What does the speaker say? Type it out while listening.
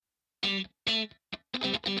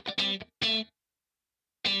Welcome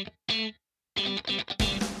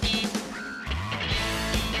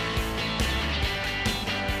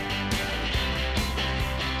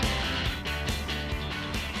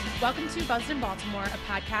to Buzzed in Baltimore, a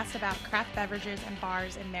podcast about craft beverages and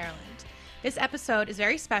bars in Maryland. This episode is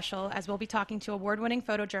very special as we'll be talking to award-winning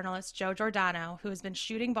photojournalist Joe Giordano, who has been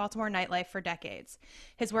shooting Baltimore nightlife for decades.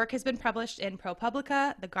 His work has been published in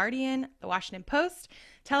ProPublica, The Guardian, The Washington Post,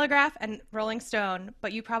 Telegraph, and Rolling Stone,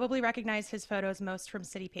 but you probably recognize his photos most from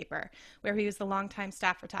City Paper, where he was the longtime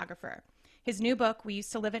staff photographer. His new book, We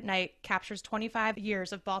Used to Live at Night, captures 25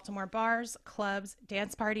 years of Baltimore bars, clubs,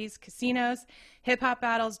 dance parties, casinos, hip-hop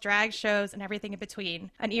battles, drag shows, and everything in between.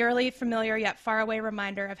 An eerily familiar yet faraway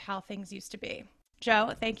reminder of how things used to be.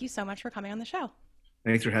 Joe, thank you so much for coming on the show.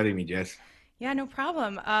 Thanks for having me, Jess. Yeah, no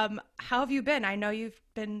problem. How have you been? I know you've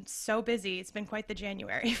been so busy. It's been quite the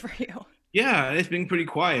January for you. Yeah, it's been pretty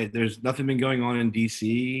quiet. There's nothing been going on in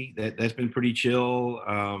D.C. That's been pretty chill.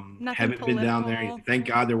 Haven't political. been down there. Thank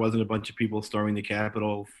God there wasn't a bunch of people storming the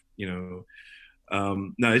Capitol. No,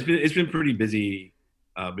 it's been pretty busy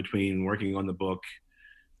between working on the book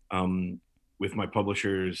with my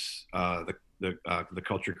publishers, the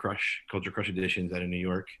Culture Crush editions out of New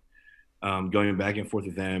York, going back and forth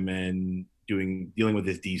with them and dealing with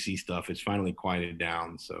this D.C. stuff. It's finally quieted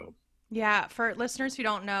down. So. Yeah, for listeners who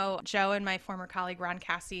don't know, Joe and my former colleague Ron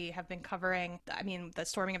Cassie have been covering, the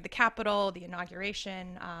storming of the Capitol, the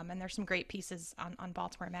inauguration, and there's some great pieces on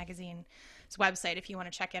Baltimore Magazine's website if you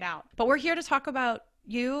want to check it out. But we're here to talk about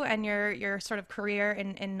you and your sort of career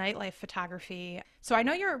in nightlife photography. So I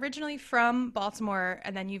know you're originally from Baltimore,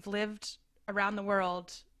 and then you've lived around the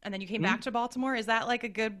world, and then you came back to Baltimore. Is that like a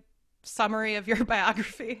good summary of your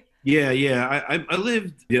biography? Yeah. I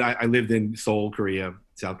lived in Seoul, Korea,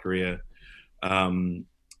 South Korea. I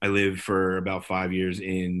lived for about 5 years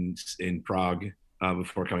in Prague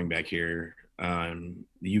before coming back here.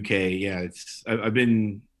 The UK, yeah,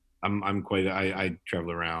 I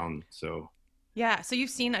travel around, so. Yeah, so you've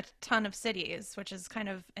seen a ton of cities, which is kind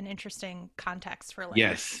of an interesting context for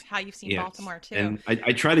how you've seen Baltimore too. And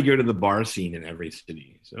I try to go to the bar scene in every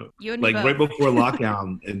city. So you and me both. Right before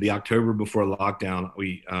lockdown, in the October before lockdown,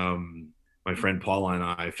 we my friend Paula and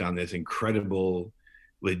I found this incredible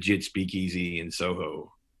legit speakeasy in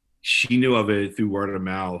Soho. She knew of it through word of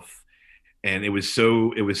mouth, and it was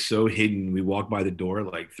so hidden. We walked by the door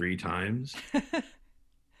like 3 times.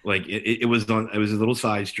 Like it was a little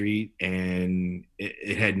side street, and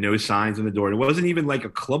it had no signs on the door. It wasn't even like a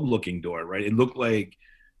club looking door, right? It looked like,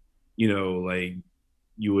 like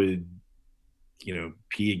you would,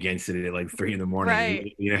 pee against it at like 3 a.m.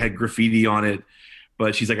 Right. It had graffiti on it,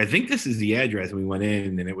 but she's like, I think this is the address. And we went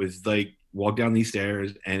in, and it was like, walk down these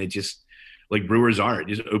stairs, and it just like Brewer's Art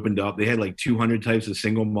just opened up. They had like 200 types of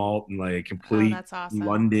single malt and like complete that's awesome.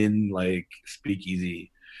 London like speakeasy.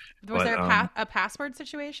 Was there a password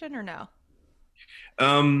situation or no?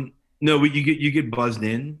 No, you get buzzed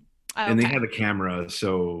in, and okay. they have a camera,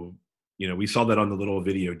 so we saw that on the little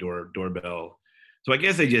video doorbell. So I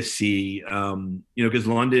guess they just see, because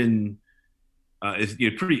London is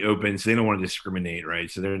pretty open, so they don't want to discriminate, right?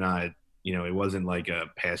 So they're not, it wasn't like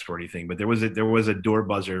a passporty thing, but there was a door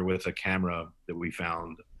buzzer with a camera that we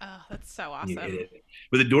found. Oh, that's so awesome!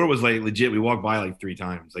 But the door was like legit. We walked by like 3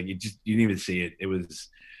 times, like you didn't even see it. It was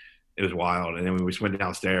wild. And then we just went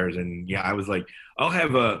downstairs, and I was like, I'll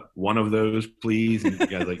have one of those, please. And the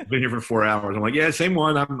guy's like, been here for 4 hours. I'm like, yeah, same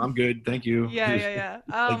one. I'm good. Thank you. Yeah.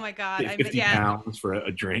 Oh my God. 50 pounds for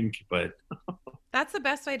a drink, but. That's the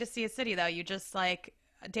best way to see a city though. You just like,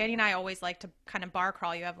 Danny and I always like to kind of bar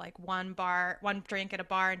crawl. You have like one drink at a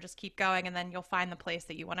bar and just keep going. And then you'll find the place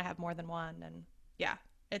that you want to have more than one. And yeah,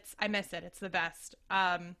 I miss it. It's the best.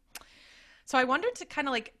 So I wanted to kind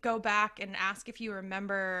of like go back and ask if you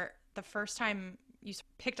remember the first time you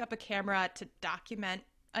picked up a camera to document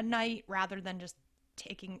a night rather than just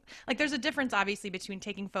taking, like, there's a difference obviously between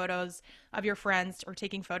taking photos of your friends or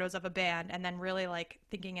taking photos of a band and then really like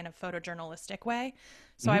thinking in a photojournalistic way.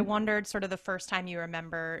 So I wondered sort of the first time you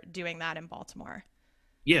remember doing that in Baltimore.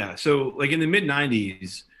 Yeah. So like in the mid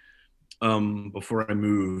 90s, before I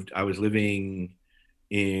moved, I was living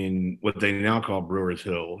in what they now call Brewers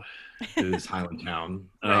Hill, is Highlandtown.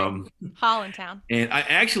 Right. Hollandtown. And I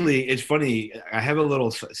actually, it's funny, I have a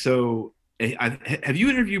little, have you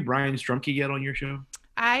interviewed Brian Strumke yet on your show?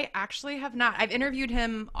 I actually have not. I've interviewed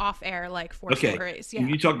him off air like 4 stories. Yeah.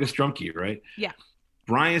 You talked to Strumke, right? Yeah.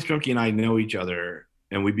 Brian Strumke and I know each other,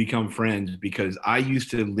 and we become friends because I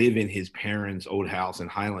used to live in his parents' old house in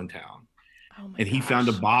Highlandtown. Oh my and he gosh. found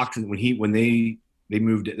a box, and when they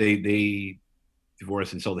moved, they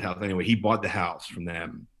divorced and sold the house. Anyway, he bought the house from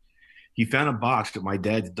them. he found a box with my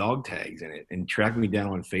dad's dog tags in it and tracked me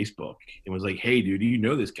down on Facebook and was like, "Hey, dude, do you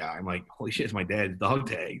know this guy?" I'm like, "Holy shit, it's my dad's dog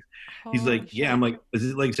tags." He's Holy like, "Yeah." I'm shit. like, "Is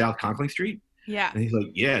it like South Conkling Street?" Yeah. And he's like,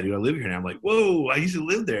 "Yeah, dude, I live here now." I'm like, "Whoa, I used to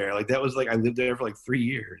live there." Like that was like I lived there for like 3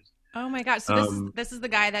 years. Oh my gosh. So Um, this is the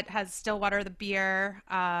guy that has Stillwater the beer,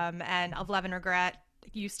 and Of Love and Regret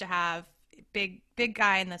used to have big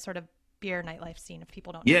guy in the sort of beer nightlife scene if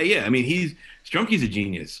people don't know. yeah. I mean, Strunky's a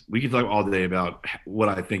genius. We could talk all day about what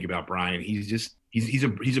I think about Brian. He's a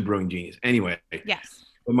brewing genius. Anyway, Yes.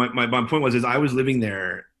 but my point was is I was living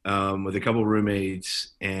there with a couple of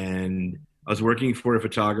roommates, and I was working for a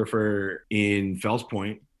photographer in Fells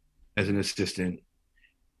Point as an assistant,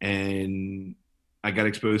 and I got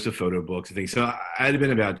exposed to photo books and things. So I had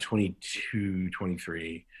been about 22,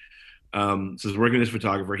 23. So I was working with this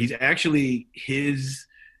photographer. He's actually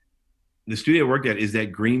the studio I worked at is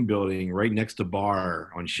that green building right next to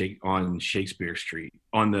bar on Shakespeare Street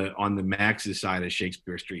on the Max's side of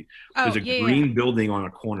Shakespeare Street. Oh, There's a yeah, yeah. green building on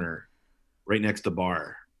a corner right next to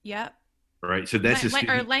bar. Yep. Right. So that's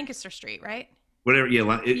Or Lancaster Street, right? whatever.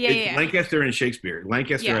 Yeah. Yeah. Lancaster and Shakespeare.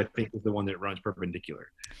 Lancaster, Yeah. I think, is the one that runs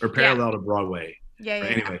perpendicular or Yeah. parallel to Broadway. Yeah,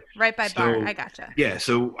 Right. yeah. Anyway, Right by bar. so I gotcha. yeah.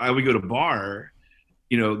 So I would go to bar.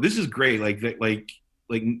 This is great. Like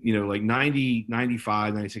 90,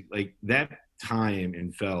 95, 96, like that time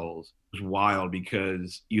in Fells was wild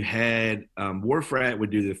because you had Wharf Rat would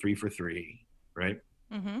do the 3 for 3, right?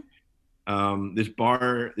 Mm-hmm. These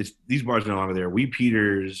bars no longer there. Wee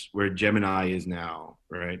Peters, where Gemini is now,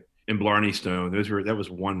 right? And Blarney Stone, that was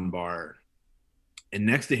one bar. And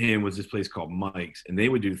next to him was this place called Mike's, and they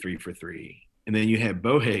would do 3 for 3. And then you had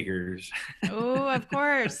Bohager's. Oh, of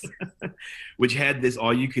course. Which had this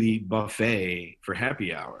all-you-could-eat buffet for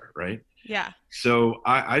happy hour, right? Yeah. So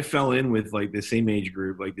I fell in with like the same age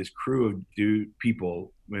group, like this crew of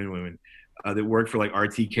people, men and women, that worked for like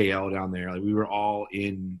RTKL down there. Like we were all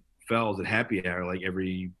in Fells at happy hour, like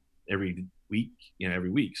every week, every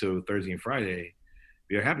week. So Thursday and Friday,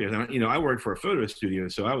 we were happy hour. I worked for a photo studio,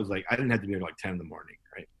 so I was like, I didn't have to be there like 10 in the morning,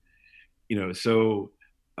 right? So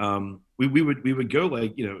we would go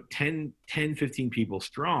like 10 15 people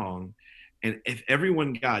strong, and if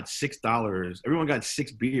everyone got $6, everyone got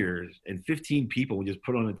 6 beers, and 15 people would just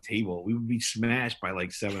put on a table, we would be smashed by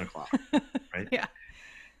like 7 o'clock. Right. Yeah.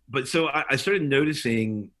 But so I started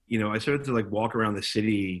noticing, I started to like walk around the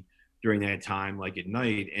city during that time, like at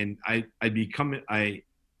night, and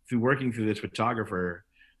through working through this photographer.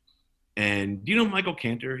 And do you know Michael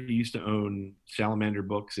Cantor? He used to own Salamander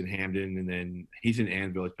Books in Hamden, and then he's in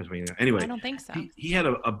Ann Village, Pennsylvania. Anyway, I don't think so. He had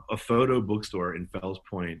a photo bookstore in Fells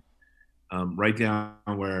Point, right down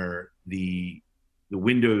where the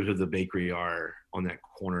windows of the bakery are on that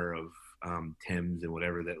corner of Thames and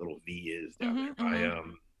whatever that little V is down there by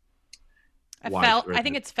I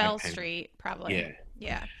think it's Fell Street, probably. Yeah.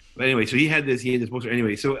 Yeah. But anyway, so he had this bookstore.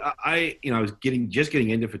 Anyway, so I was just getting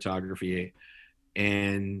into photography,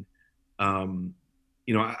 and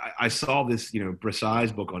I saw this,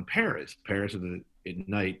 Brassai's book on Paris at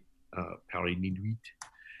night, Paris Nuit,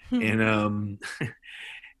 and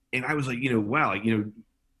and I was like, wow, like,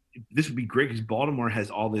 this would be great because Baltimore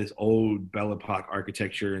has all this old Belle Epoque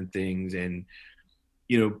architecture and things, and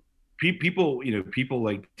people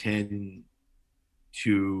like tend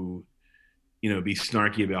to be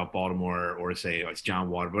snarky about Baltimore or say, oh, it's John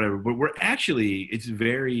Water, whatever. But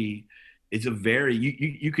it's a very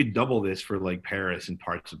you could double this for like Paris and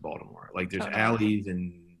parts of Baltimore. Like there's alleys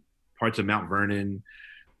and parts of Mount Vernon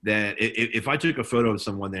that if I took a photo of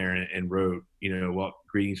someone there and wrote,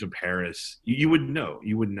 greetings from Paris, you wouldn't know.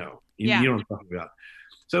 You wouldn't know. You know what I'm talking about.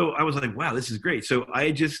 So I was like, wow, this is great. So I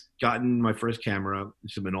had just gotten my first camera,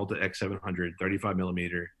 it's a Minolta X700, 35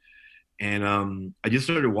 millimeter. And I just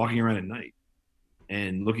started walking around at night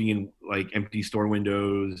and looking in like empty store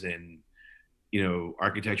windows and,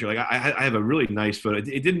 architecture. Like I have a really nice photo. It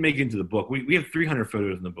didn't make it into the book. We have 300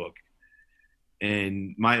 photos in the book.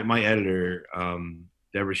 And my editor,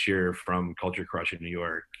 Deborah Shearer from Culture Crush in New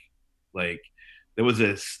York, like there was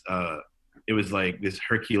this, it was like this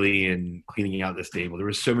Herculean cleaning out this table. There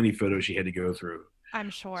were so many photos she had to go through. I'm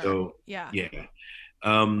sure. So yeah.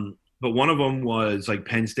 But one of them was like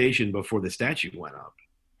Penn Station before the statue went up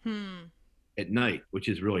at night, which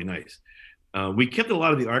is really nice. We kept a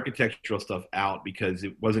lot of the architectural stuff out because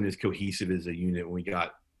it wasn't as cohesive as a unit when we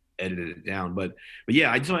got edited it down. But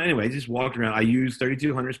yeah, I just walked around. I used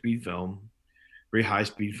 3200 speed film, very high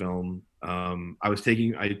speed film. I was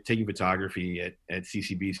taking photography at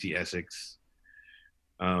CCBC Essex.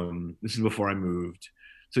 This is before I moved.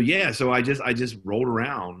 So yeah, so I just rolled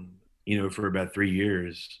around, for about 3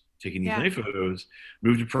 years taking these night photos,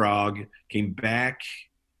 moved to Prague, came back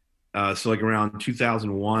So like around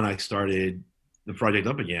 2001, I started the project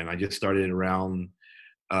up again. I just started around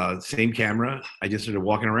same camera. I just started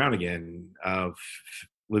walking around again,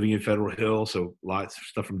 living in Federal Hill, so lots of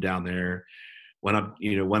stuff from down there. Went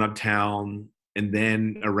uptown, and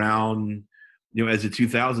then around, as the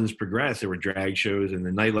 2000s progressed, there were drag shows, and the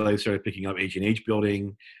nightlife started picking up. H&H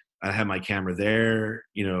Building, I had my camera there.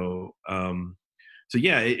 So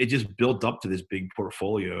yeah, it just built up to this big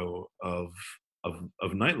portfolio of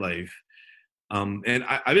nightlife. And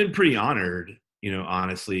I've been pretty honored,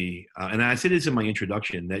 honestly. And I said this in my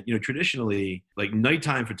introduction that, traditionally, like,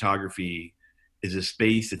 nighttime photography is a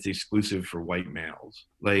space that's exclusive for white males.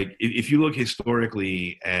 Like, if you look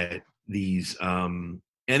historically at these,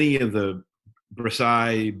 any of the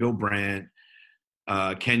Versailles, Bill Brandt,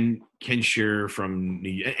 Ken Shearer from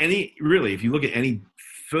really, if you look at any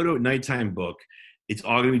photo nighttime book, it's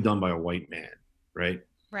all going to be done by a white man, right?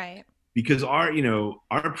 Right. Because our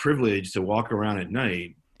privilege to walk around at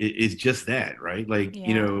night is just that, right? Like,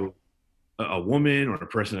 Yeah. a woman or a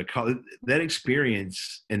person of color, that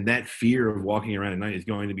experience and that fear of walking around at night is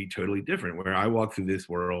going to be totally different. Where I walk through this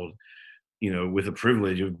world, with a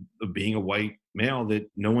privilege of being a white male, that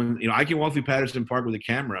no one, I can walk through Patterson Park with a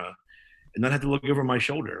camera and not have to look over my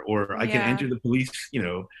shoulder, or I can Yeah. enter the police,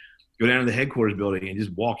 go down to the headquarters building and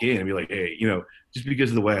just walk in and be like, hey, just because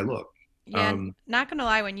of the way I look. Yeah, not gonna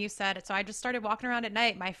lie, when you said it, so I just started walking around at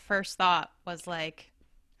night, my first thought was like,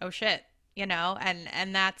 oh shit,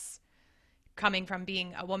 and that's coming from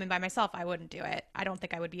being a woman by myself. I wouldn't do it. I don't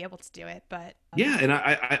think I would be able to do it, but Yeah, and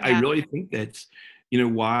I yeah. really think that's,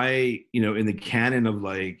 why, in the canon of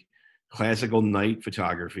like classical night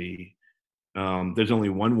photography, there's only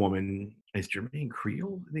one woman. Is Germaine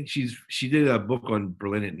Creel? I think she did a book on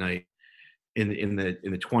Berlin at night in the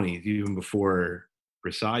 20s, even before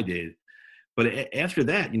Versailles did. But after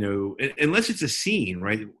that, unless it's a scene,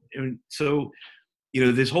 right? And so,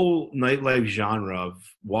 this whole nightlife genre of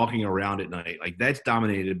walking around at night, like, that's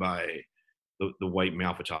dominated by the white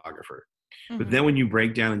male photographer. But Hmm. then when you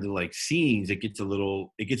break down into like scenes, it gets a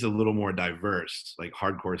little more diverse, like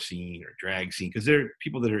hardcore scene or drag scene, because there are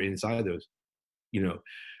people that are inside those, you know,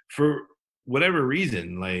 for whatever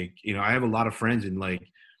reason. Like, I have a lot of friends in like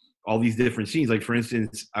all these different scenes. Like, for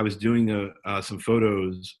instance, I was doing some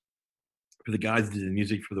photos for the guys that did the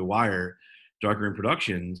music for The Wire, Dark Room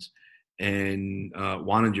Productions, and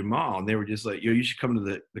Juan and Jamal, and they were just like, "Yo, you should come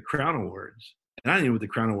to the Crown Awards." And I didn't know what the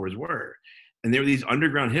Crown Awards were. And there were these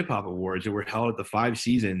underground hip hop awards that were held at the Five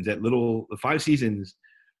Seasons. The Five Seasons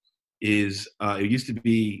is it used to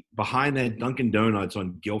be behind that Dunkin' Donuts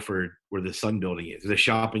on Guilford, where the Sun Building is. There's a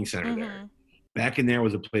shopping center there. Hmm. Back in there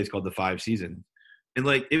was a place called the Five Seasons, and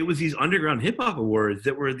like, it was these underground hip hop awards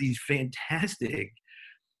that were these fantastic,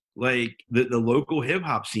 like, the local hip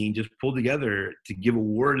hop scene just pulled together to give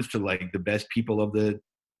awards to like the best people of the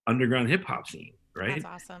underground hip hop scene, That's right?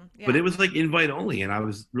 awesome. But Yeah. it was like invite only, and I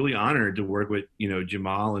was really honored to work with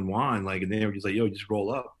Jamal and Juan, like, and they were just like, "Yo, just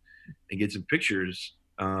roll up and get some pictures."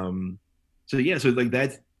 So yeah, so like,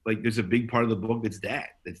 that's like, there's a big part of the book that's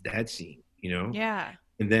that scene. Yeah.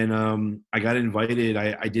 And then I got invited.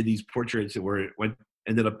 I did these portraits that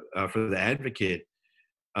ended up for the Advocate,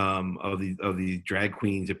 of the drag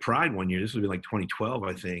queens at Pride one year. This would be like 2012,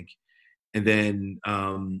 I think. And then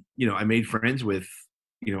I made friends with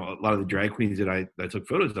a lot of the drag queens that I took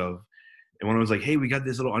photos of. And when I was like, hey, we got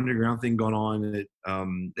this little underground thing going on at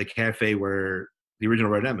the cafe where the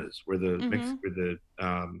original Red Emma's, where Hmm.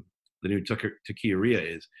 the new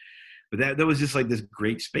taqueria is. But that was just like this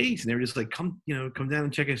great space, and they were just like, come down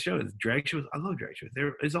and check out shows. Drag shows, I love drag shows.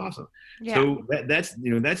 It's awesome. Yeah. So that's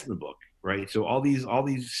that's in the book, right? So all these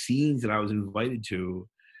scenes that I was invited to,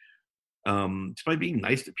 just by being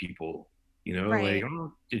nice to people, like, I Right.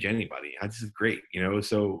 don't judge anybody. This is great.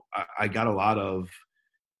 So I got a lot of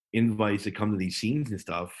invites to come to these scenes and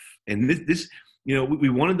stuff. And this, we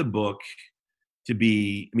wanted the book to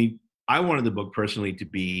be. I mean, I wanted the book personally to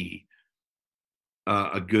be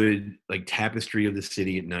a good, like, tapestry of the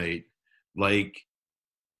city at night, like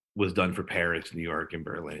was done for Paris, New York, and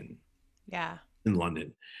Berlin, Yeah. and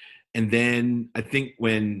London. And then I think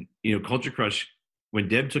when Culture Crush, when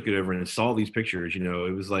Deb took it over and saw these pictures, it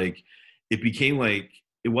was like, it became like,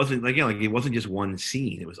 it wasn't like, it wasn't just one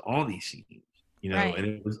scene; it was all these scenes, Right. and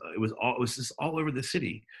it was just all over the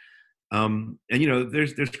city. And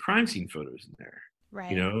there's crime scene photos in there,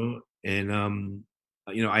 Right. and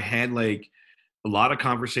I had like a lot of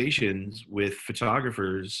conversations with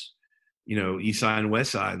photographers, East Side and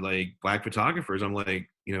West Side, like black photographers. I'm like,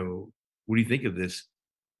 what do you think of this?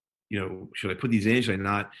 Should I put these in? Should I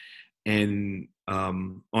not? And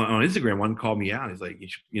on Instagram, one called me out. He's like,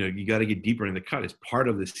 you got to get deeper in the cut. It's part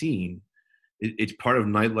of the scene. It's part of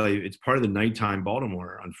nightlife. It's part of the nighttime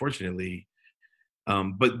Baltimore, unfortunately.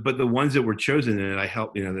 But the ones that were chosen and that I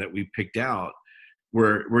helped, that we picked out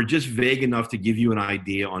were just vague enough to give you an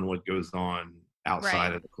idea on what goes on outside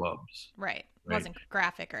Right. of the clubs. Right. Right. Wasn't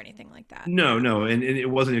graphic or anything like that. No, and it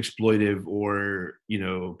wasn't exploitive or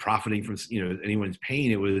profiting from anyone's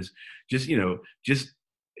pain. It was just just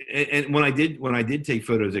and when I did take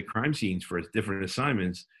photos at crime scenes for different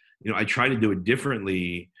assignments, I tried to do it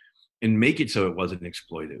differently and make it so it wasn't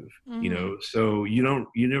exploitive. Mm-hmm. So you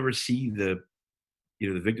never see the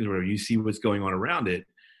victims or whatever. You see what's going on around it.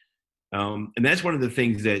 And that's one of the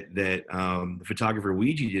things that the photographer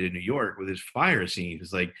Ouija did in New York with his fire scenes.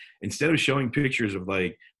 It's like, instead of showing pictures of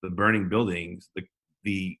like the burning buildings,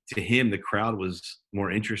 the to him the crowd was more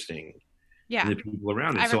interesting than Yeah. the people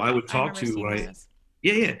around it. I So I recall. would I talk remember to seeing like, those.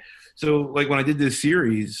 yeah. So like when I did this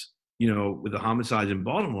series, with the homicides in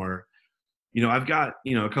Baltimore, I've got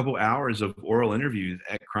a couple hours of oral interviews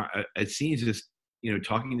at scenes, just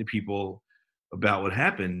talking to people about what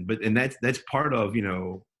happened. And that's part of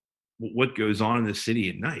what goes on in the city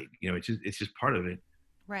at night. It's just part of it.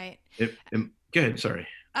 Right. Go ahead. Sorry,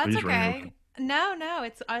 I That's just ran over. okay. No,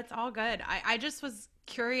 it's all good. I just was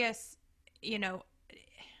curious, you know,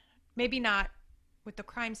 maybe not with the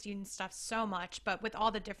crime scene stuff so much, but with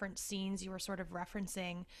all the different scenes you were sort of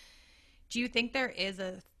referencing, do you think there is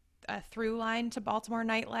a through line to Baltimore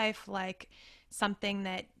nightlife, like something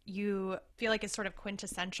that you feel like is sort of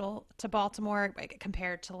quintessential to Baltimore, like,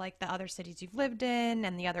 compared to like the other cities you've lived in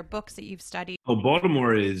and the other books that you've studied? Oh,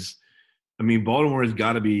 Baltimore is. I mean, Baltimore has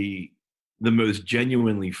got to be the most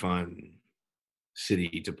genuinely fun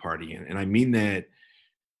city to party in, and I mean that.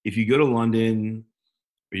 If you go to London,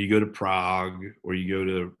 or you go to Prague, or you go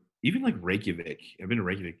to even like Reykjavik. I've been to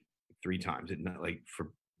Reykjavik 3 times, and not like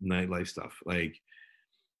for nightlife stuff. Like,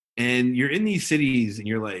 and you're in these cities, and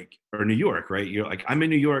you're like, or New York, right? You're like, I'm in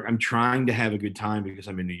New York. I'm trying to have a good time because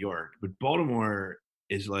I'm in New York. But Baltimore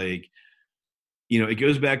is like, it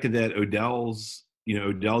goes back to that Odell's.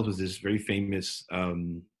 Odell's was this very famous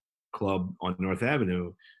club on North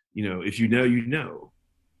Avenue. If you know, you know.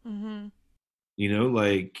 Mm-hmm.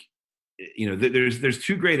 Like, there's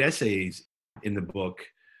 2 great essays in the book.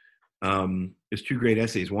 There's 2 great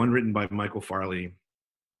essays, one written by Michael Farley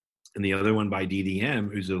and the other one by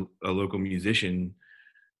DDM, who's a local musician,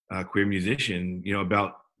 queer musician,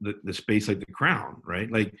 about the space like the Crown,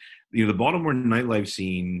 right? Like, the Baltimore nightlife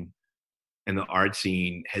scene and the art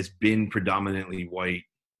scene has been predominantly white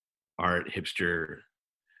art, hipster.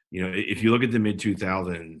 If you look at the mid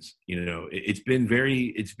 2000s, it's been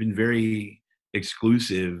very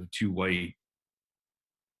exclusive to white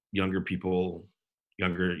younger people,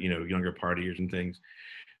 younger partiers and things.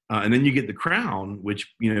 And then you get the Crown,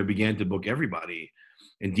 which began to book everybody.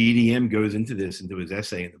 And DDM goes into his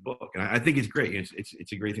essay in the book, and I think it's great.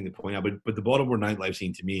 It's a great thing to point out. But the Baltimore nightlife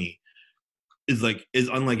scene to me is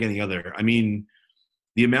unlike any other. I mean,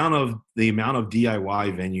 the amount of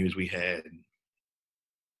DIY venues we had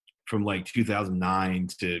from like 2009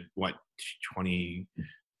 to what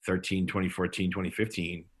 2013, 2014,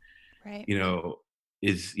 2015, Right.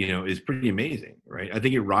 is pretty amazing, right? I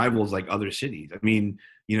think it rivals like other cities. I mean,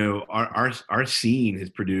 our scene has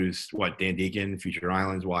produced what Dan Deacon, Future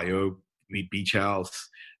Islands, YO, Beach House,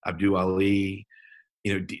 Abdul Ali,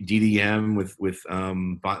 DDM with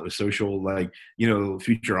social, like,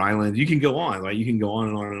 Future Islands. You can go on, right? You can go on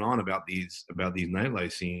and on and on about these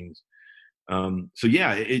nightlife scenes. So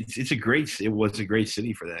yeah, it was a great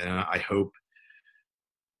city for that, and I hope.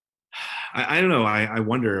 I don't know. I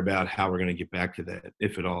wonder about how we're going to get back to that,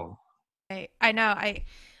 if at all. I know.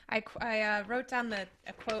 I wrote down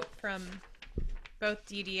a quote from both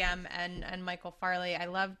DDM and Michael Farley. I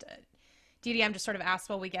loved DDM just sort of asked,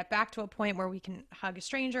 "Will we get back to a point where we can hug a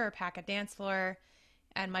stranger or pack a dance floor?"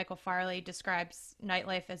 And Michael Farley describes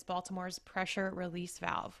nightlife as Baltimore's pressure release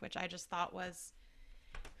valve, which I just thought was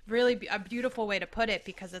really a beautiful way to put it,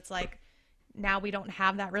 because it's like now we don't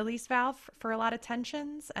have that release valve for a lot of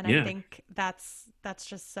tensions, and I Yeah. think that's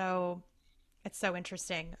just so, it's so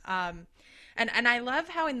interesting. And I love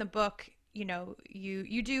how in the book,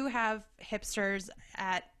 you do have hipsters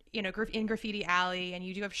at, in Graffiti Alley, and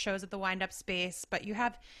you do have shows at the Wind Up Space, but you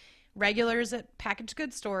have regulars at packaged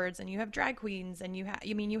goods stores, and you have drag queens, and you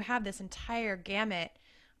have this entire gamut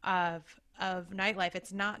of nightlife.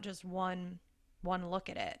 It's not just one look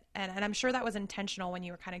at it. And I'm sure that was intentional when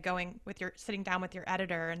you were kind of going with sitting down with your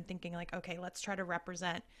editor and thinking like, okay, let's try to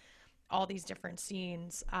represent all these different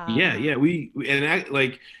scenes. Yeah. And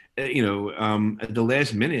like, at the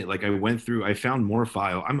last minute, like I found more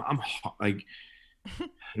file. Like,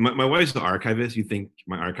 my wife's the archivist. You think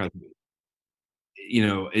my archive,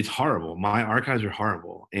 it's horrible. My archives are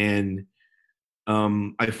horrible. And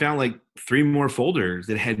I found like three more folders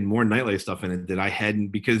that had more nightlife stuff in it that I hadn't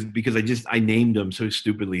because I named them so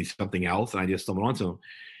stupidly something else and I just stumbled onto them.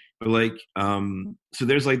 But like, so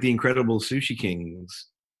there's like the Incredible Sushi Kings,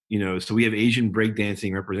 so we have Asian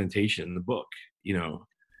breakdancing representation in the book,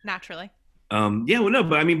 Naturally. yeah, well, no,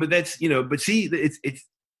 but I mean, but that's, but see,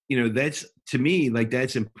 that's to me, like,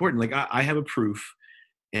 that's important. Like, I have a proof,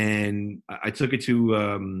 and I took it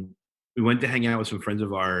to, we went to hang out with some friends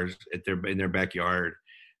of ours in their backyard,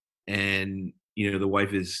 and the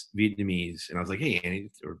wife is Vietnamese, and I was like, hey,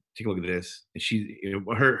 Annie, or take a look at this, and she,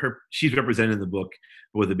 she's represented in the book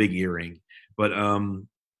with a big earring, but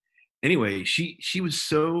anyway, she was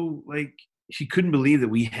so like she couldn't believe that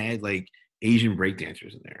we had like Asian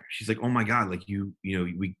breakdancers in there. She's like, "Oh my god, like you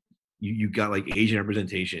got like Asian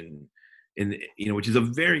representation." And which is a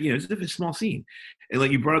very it's a small scene, and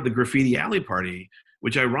like you brought up the graffiti alley party,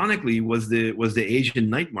 which ironically was the Asian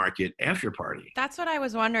night market after party. That's what I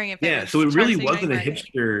was wondering if yeah. So it really wasn't a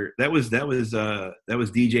hipster. That was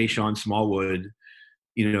DJ Sean Smallwood,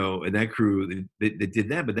 and that crew that did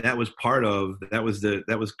that, but that was part of that was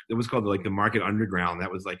called like the Market Underground.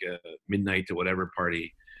 That was like a midnight to whatever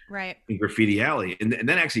party, right, in Graffiti Alley, and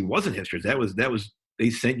that actually wasn't hipsters. That was they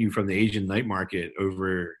sent you from the Asian night market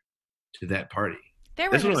over to that party. There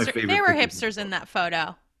were hipsters in that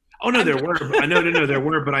photo. Oh no, there were. I know, no, there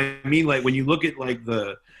were, but I mean, like when you look at like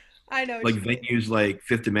the, I know, like venues like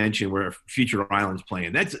Fifth Dimension where Future Island's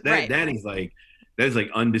playing. That is like. That is like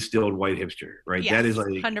undistilled white hipster, right? Yes, that is like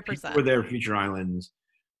 100%. Were there Future Islands,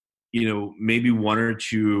 maybe one or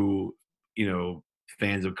two,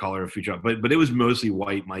 fans of color of Future, but it was mostly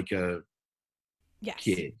white Micah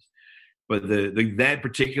kids. But that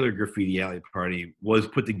particular Graffiti Alley party was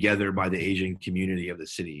put together by the Asian community of the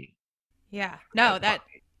city. Yeah, no, that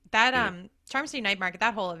Charm City Night Market,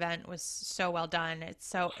 that whole event was so well done.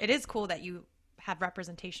 It is cool that you have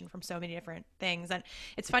representation from so many different things. And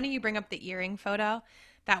it's funny you bring up the earring photo.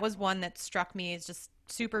 That was one that struck me as just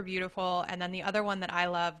super beautiful. And then the other one that I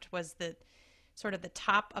loved was the sort of the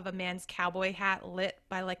top of a man's cowboy hat lit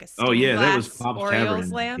by like a that was Pop's Orioles Tavern.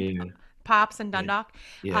 lamp. Yeah. Pops and Dundalk.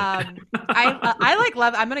 Yeah. I like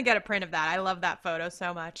love. I'm gonna get a print of that. I love that photo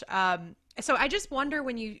so much. So I just wonder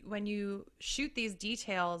when you shoot these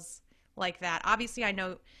details like that. Obviously, I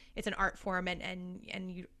know it's an art form and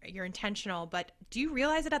you're intentional, but do you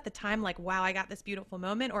realize it at the time, like, wow, I got this beautiful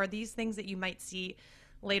moment, or are these things that you might see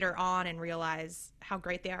later on and realize how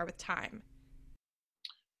great they are with time?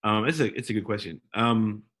 It's a good question.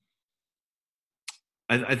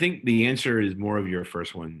 I think the answer is more of your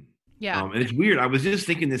first one. Yeah. And it's weird. I was just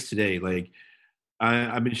thinking this today. Like,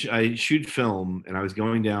 I shoot film, and I was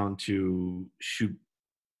going down to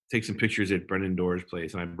take some pictures at Brendan Doerr's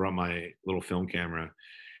place, and I brought my little film camera,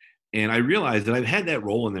 and I realized that I've had that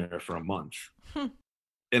roll in there for a month,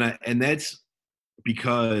 and that's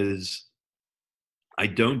because I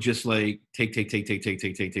don't just like take.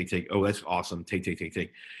 Oh, that's awesome.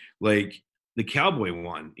 Take. Like the cowboy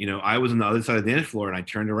one, I was on the other side of the dance floor, and I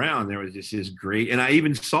turned around. There was just this great, and I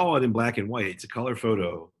even saw it in black and white. It's a color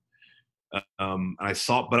photo. And I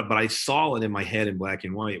saw, but I saw it in my head in black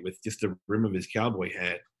and white with just the rim of his cowboy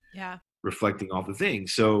hat, reflecting off the thing.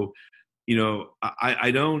 So,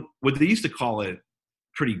 I don't. What they used to call it,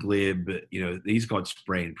 pretty glib. They used to call it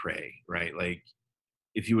spray and pray, right? Like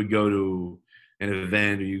if you would go to an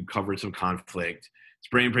event or you covered some conflict,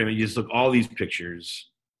 spray and pray. You just look all these pictures,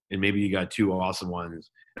 and maybe you got two awesome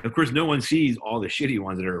ones. And of course, no one sees all the shitty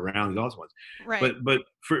ones that are around these awesome ones. Right. But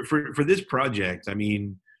for this project, I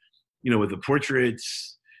mean, with the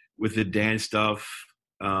portraits, with the dance stuff,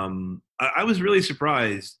 I was really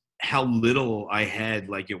surprised how little I had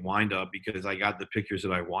like at Wind Up, because I got the pictures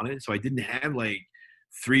that I wanted. So I didn't have like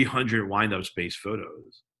 300 Wind Up space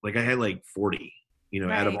photos. Like I had like 40,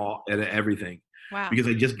 out of everything. Wow. Because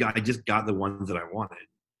I just got the ones that I wanted,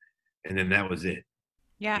 and then that was it.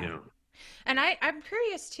 Yeah. And I'm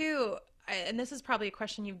curious too, and this is probably a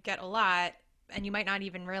question you get a lot, and you might not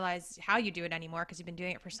even realize how you do it anymore because you've been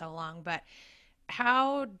doing it for so long, but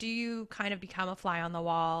how do you kind of become a fly on the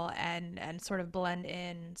wall and sort of blend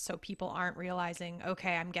in so people aren't realizing,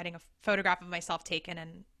 okay, I'm getting a photograph of myself taken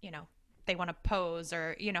and, they want to pose,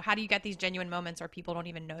 or, how do you get these genuine moments where people don't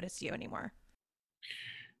even notice you anymore?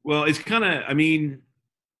 Well, it's kind of,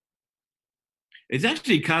 it's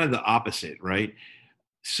actually kind of the opposite, right?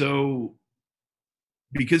 So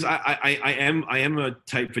because I am a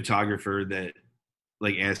type photographer that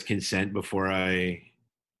like asks consent before I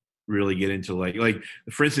really get into like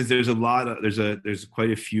for instance, there's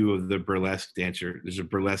quite a few of the burlesque dancer. There's a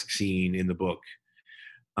burlesque scene in the book.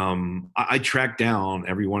 I tracked down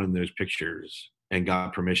every one of those pictures and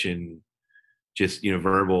got permission, just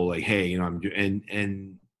verbal, like, hey,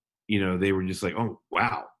 and they were just like, oh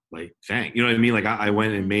wow, like thank, you know what I mean, like I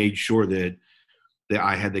went and made sure that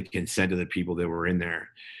I had the consent of the people that were in there.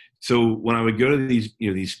 So when I would go to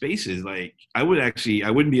these spaces, like I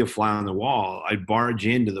wouldn't be a fly on the wall. I'd barge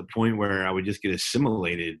in to the point where I would just get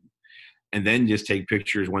assimilated and then just take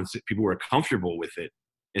pictures once people were comfortable with it.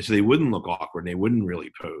 And so they wouldn't look awkward and they wouldn't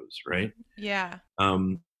really pose. Right. Yeah. There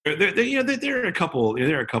are a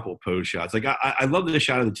couple pose shots. Like I love the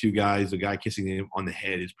shot of the two guys, the guy kissing him on the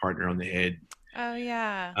head, his partner on the head. Oh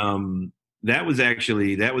yeah. That was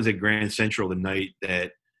at Grand Central the night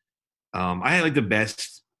that I had the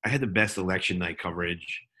best election night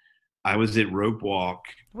coverage. I was at Rope Walk.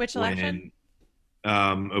 Which election?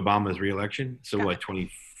 Obama's reelection. So Got what, it.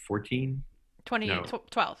 2014?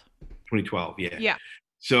 2012. 2012, yeah. Yeah.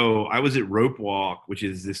 So I was at Rope Walk, which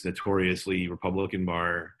is this notoriously Republican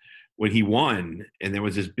bar, when he won, and there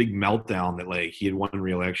was this big meltdown that like he had won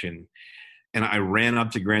re-election. And I ran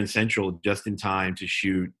up to Grand Central just in time to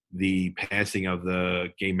shoot the passing of the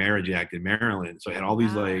Gay Marriage Act in Maryland. So I had all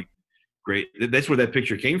these like great, that's where that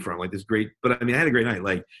picture came from. Like this great, but I mean, I had a great night.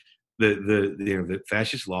 Like the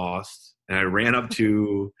fascists lost, and I ran up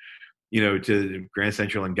to, to Grand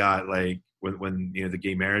Central and got like when the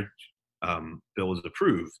gay marriage bill was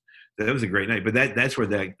approved. That was a great night. But that's where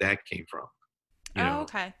that came from.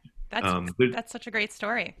 Okay. That's such a great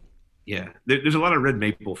story. Yeah, there's a lot of red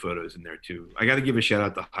maple photos in there too. I got to give a shout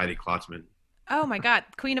out to Heidi Klotzman. Oh my God,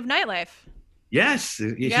 Queen of Nightlife. Yes,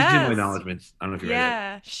 she did my acknowledgments. I don't know if you read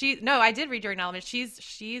that. I did read your acknowledgments.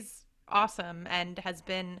 She's awesome and has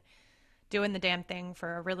been doing the damn thing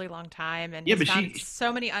for a really long time, and has found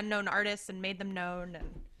so many unknown artists and made them known.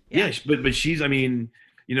 And but she's, I mean,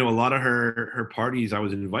 a lot of her parties I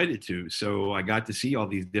was invited to, so I got to see all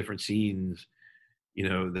these different scenes,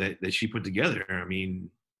 that she put together. I mean,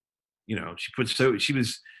 she put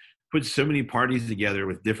so many parties together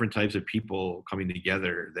with different types of people coming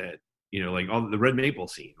together that, like all the Red Maple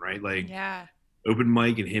scene, right? Like open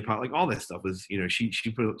mic and hip hop, like all that stuff was, she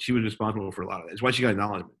was responsible for a lot of that. That's why she got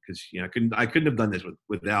acknowledgement, because I couldn't have done this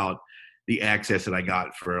without the access that I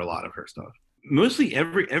got for a lot of her stuff. Mostly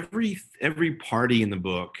every party in the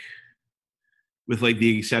book, with like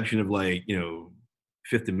the exception of like,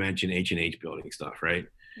 Fifth Dimension H&H building stuff, right?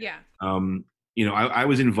 Yeah. I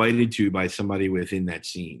was invited to by somebody within that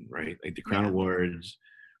scene, right? Like the Crown Awards,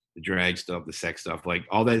 the drag stuff, the sex stuff, like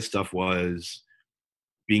all that stuff was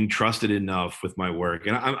being trusted enough with my work.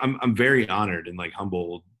 And I'm very honored and like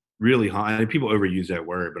humbled, really. And people overuse that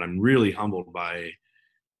word, but I'm really humbled by,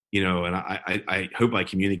 and I hope I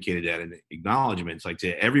communicated that in acknowledgments, like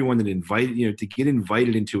to everyone that invited, to get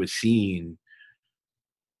invited into a scene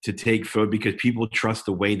to take photo, because people trust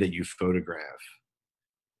the way that you photograph.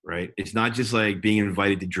 Right. It's not just like being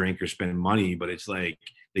invited to drink or spend money, but it's like,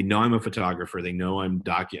 they know I'm a photographer. They know I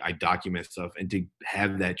document stuff, and to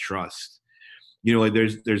have that trust, like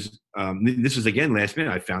there's this was again, last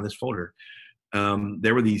minute, I found this folder.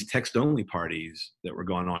 There were these text only parties that were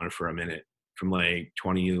going on for a minute from like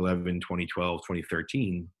 2011, 2012,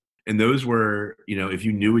 2013. And those were, if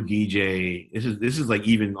you knew a DJ, this is like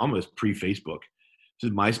even almost pre-Facebook. This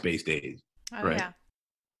is MySpace days. Oh, right? Yeah.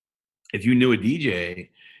 If you knew a DJ,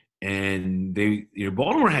 and they,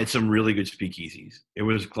 Baltimore had some really good speakeasies. It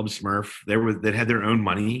was Club Smurf. That had their own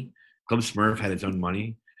money. Club Smurf had its own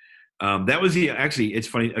money. That was actually, it's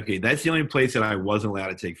funny. Okay, that's the only place that I wasn't allowed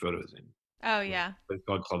to take photos in. Oh yeah. It's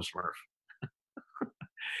called Club Smurf.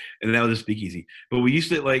 And that was a speakeasy. But we used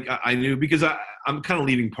to, like, I knew, because I'm kind of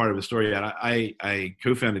leaving part of the story out. I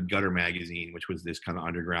co-founded Gutter Magazine, which was this kind of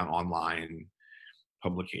underground online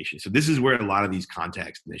publication. So this is where a lot of these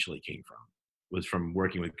contacts initially came from, was from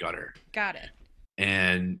working with Gutter. Got it.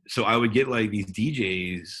 And so I would get like these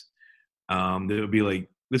DJs that would be like,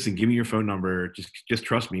 listen, give me your phone number. Just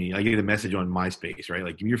trust me. I get a message on MySpace, right?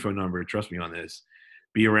 Like, give me your phone number. Trust me on this.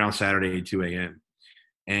 Be around Saturday at 2 a.m.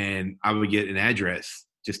 And I would get an address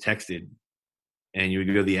just texted, and you would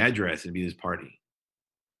go to the address and be this party,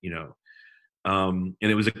 and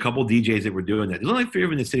it was a couple DJs that were doing that. There's only 3 of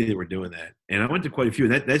them in the city that were doing that. And I went to quite a few.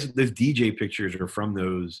 And those DJ pictures are from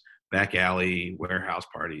those back alley warehouse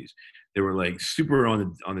parties. They were like super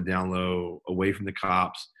on the down low, away from the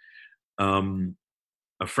cops.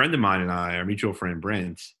 A friend of mine and I, our mutual friend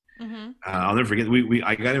Brent, I'll never forget.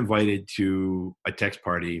 I got invited to a text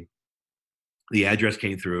party the address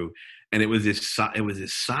came through, and it was this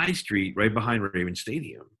side street right behind Raven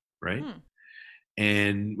Stadium, right? Hmm.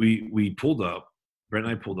 And we pulled up. Brent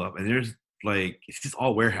and I pulled up, and there's like it's just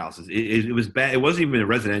all warehouses. It was bad. It wasn't even a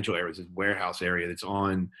residential area. It was a warehouse area that's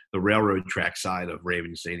on the railroad track side of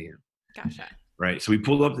Raven Stadium. Gotcha. Right. So we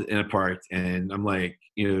pulled up in a park, and I'm like,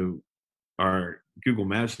 our Google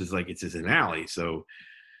Maps is like it's just an alley. So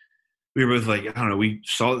we were both like, I don't know. We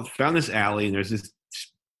found this alley, and there's this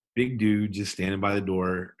big dude just standing by a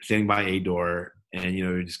door,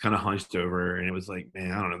 and just kind of hunched over. And it was like,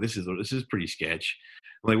 man, I don't know. This is pretty sketch.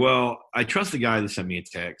 I'm like, well, I trust the guy that sent me a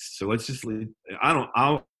text, so let's just leave.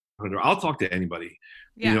 I'll talk to anybody.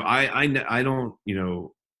 Yeah. I don't.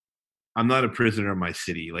 I'm not a prisoner of my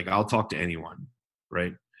city. Like I'll talk to anyone,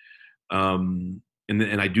 right? And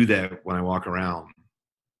I do that when I walk around.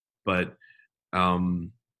 But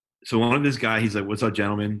so one of this guy, he's like, "What's up,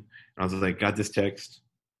 gentlemen?" And I was like, "Got this text."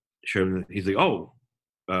 Showed him. He's like, "Oh,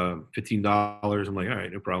 $15." I'm like, "All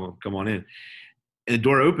right, no problem. Come on in." And the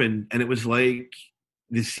door opened, and it was like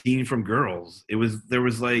this scene from Girls. There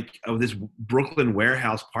was like this Brooklyn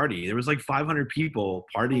warehouse party. There was like 500 people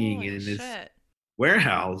partying Holy in this shit.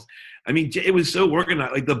 warehouse. I mean, it was so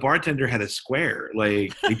organized. Like the bartender had a square.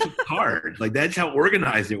 Like they took cards. Like that's how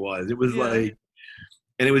organized it was. It was like,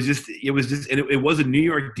 and it was just, and it was a New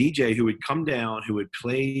York DJ who had come down, who had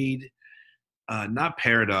played, not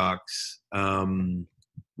Paradox,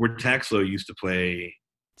 where Taxlo used to play.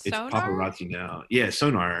 It's Sonar? Paparazzi now. Yeah,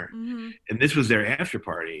 Sonar. Mm-hmm. And this was their after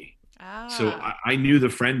party. So Ah. I knew the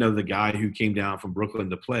friend of the guy who came down from Brooklyn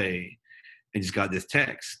to play and just got this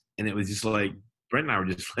text. And it was just like, Brent and I were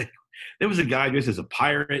just like, there was a guy dressed as a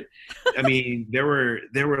pirate. I mean, there were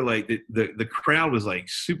like the crowd was like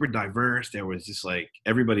super diverse. There was just like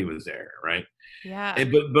everybody was there, right? Yeah.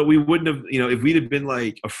 And but we wouldn't have, if we'd have been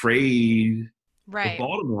like afraid of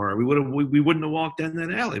Baltimore, we wouldn't have walked down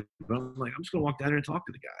that alley. But I'm like, I'm just gonna walk down there and talk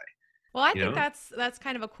to the guy. Well, I think that's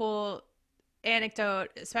kind of a cool anecdote,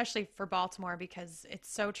 especially for Baltimore, because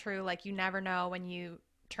it's so true. Like you never know when you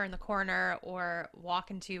turn the corner or walk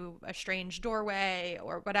into a strange doorway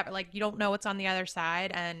or whatever. Like you don't know what's on the other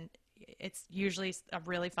side, and it's usually a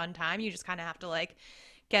really fun time. You just kind of have to like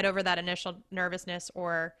get over that initial nervousness,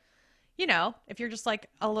 or if you're just like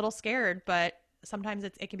a little scared, but sometimes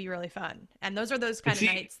it can be really fun. And those are those kind of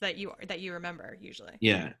nights that you remember usually.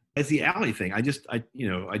 Yeah, it's the alley thing.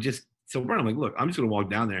 So I'm like, look, I'm just gonna walk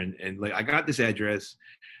down there and like I got this address.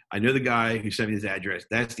 I know the guy who sent me this address.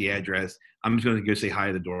 That's the address. I'm just gonna go say hi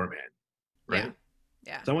to the doorman. Right.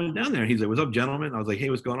 Yeah. So I went down there. He's like, "What's up, gentlemen?" I was like, "Hey,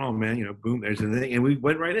 what's going on, man?" Boom, there's the thing, and we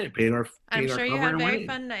went right in, paid our. I'm sure you had a very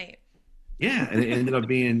fun night. Yeah, and it ended up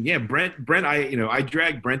being Brent. I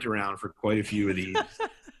dragged Brent around for quite a few of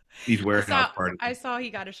these warehouse parties. I saw he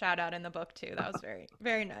got a shout out in the book too. That was very,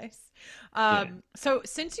 very nice. So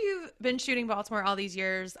since you've been shooting Baltimore all these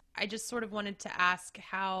years, I just sort of wanted to ask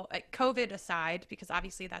how, COVID aside, because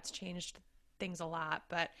obviously that's changed things a lot,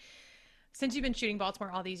 but since you've been shooting Baltimore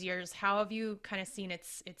all these years, how have you kind of seen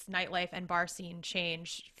its nightlife and bar scene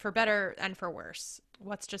change for better and for worse?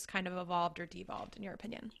 What's just kind of evolved or devolved in your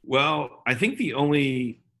opinion? Well, I think the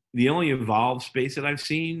only evolved space that I've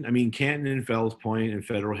seen, I mean, Canton and Fells Point and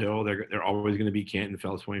Federal Hill, they're always going to be Canton,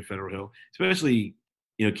 Fells Point, Federal Hill, especially,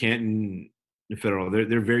 Canton and Federal.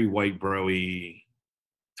 They're very white, bro-y,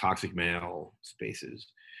 toxic male spaces.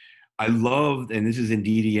 I loved, and this is in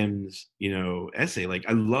DDM's, essay. Like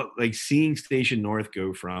I love, like seeing Station North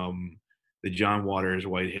go from the John Waters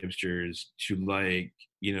white hipsters to like,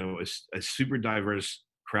 a super diverse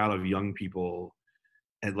crowd of young people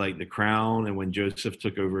at like the Crown, and when Joseph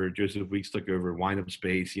Weeks took over Wind Up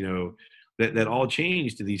Space, that all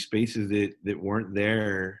changed to these spaces that weren't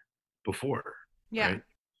there before. Yeah. Right?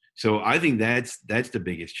 So I think that's the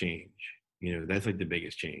biggest change. That's like the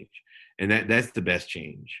biggest change, and that's the best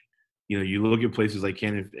change. You look at places like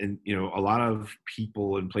Canton, and a lot of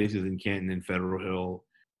people in places in Canton and Federal Hill,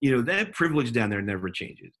 that privilege down there never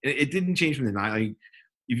changes. It didn't change from the night. Like,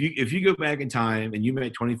 if you go back in time and you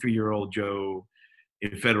met 23-year-old Joe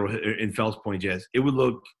in Fells Point, Jess, it would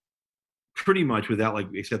look pretty much without like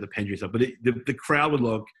except the pendulum stuff, but the crowd would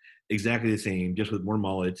look exactly the same, just with more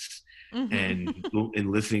mullets and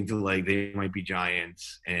listening to like They Might Be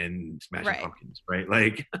Giants and Smashing Pumpkins, right?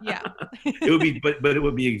 Like, yeah, it would be, but it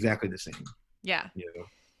would be exactly the same. Yeah,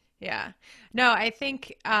 yeah. No, I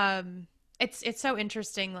think it's so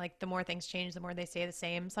interesting. Like the more things change, the more they stay the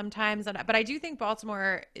same sometimes. But I do think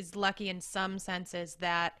Baltimore is lucky in some senses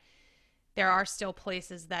that there are still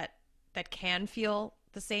places that can feel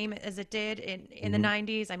the same as it did in the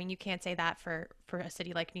 90s. I mean, you can't say that for a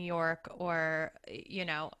city like New York or,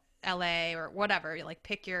 LA or whatever, like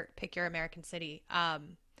pick your American city,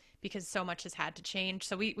 because so much has had to change.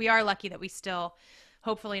 So we are lucky that we still,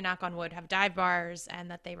 hopefully, knock on wood, have dive bars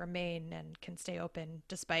and that they remain and can stay open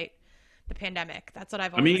despite the pandemic. That's what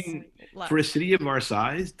I've I always mean, for a loved. city of our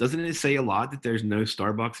size, doesn't it say a lot that there's no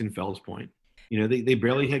Starbucks in Fells Point? They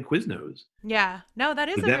barely had Quiznos, Yeah. No, that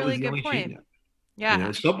is but a that was really the good only chain. point.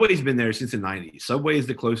 Yeah. Subway's been there since the '90s. Subway is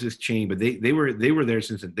the closest chain, but they were there they've been there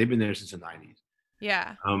since the '90s.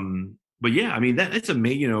 Yeah. But yeah, I mean that's a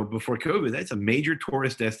before COVID, that's a major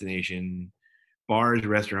tourist destination, bars,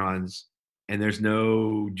 restaurants, and there's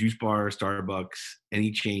no juice bar, Starbucks,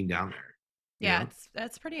 any chain down there. Yeah,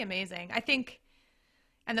 that's pretty amazing. I think,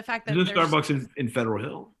 and the fact that There's no Starbucks in Federal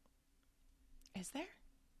Hill. Is there?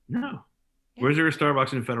 No. Yeah. Where's there a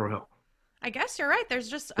Starbucks in Federal Hill? I guess you're right. There's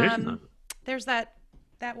just there's that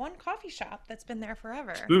one coffee shop that's been there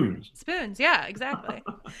forever. Spoons. Yeah, exactly.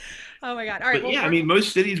 Oh my God. All right. But I mean,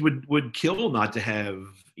 most cities would kill not to have,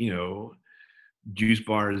 juice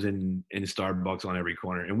bars and Starbucks on every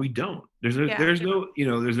corner, and we don't. There's no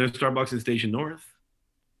Starbucks in Station North.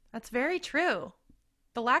 That's very true.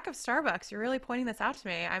 The lack of Starbucks, you're really pointing this out to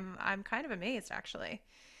me. I'm kind of amazed, actually.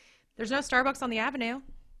 There's no Starbucks on the Avenue.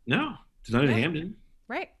 No, there's not in Hamden.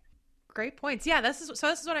 Right. Great points. Yeah, this is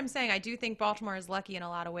what I'm saying. I do think Baltimore is lucky in a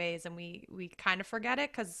lot of ways, and we kind of forget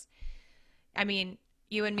it because, I mean,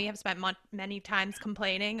 you and me have spent many times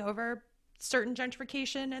complaining over certain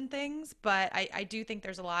gentrification and things, but I do think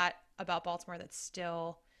there's a lot about Baltimore that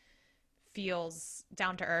still feels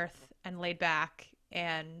down to earth and laid back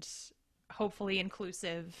and hopefully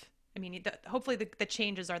inclusive. I mean, hopefully the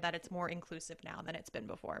changes are that it's more inclusive now than it's been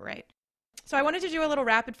before, right? So I wanted to do a little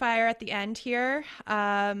rapid fire at the end here,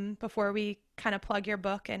 before we kind of plug your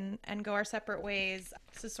book and go our separate ways.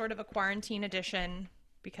 This is sort of a quarantine edition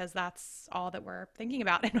because that's all that we're thinking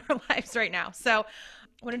about in our lives right now. So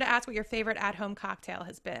I wanted to ask what your favorite at-home cocktail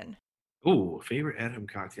has been. Oh, favorite at-home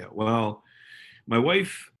cocktail. Well, my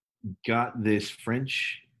wife got this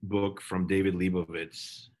French book from David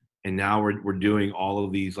Leibovitz, and now we're doing all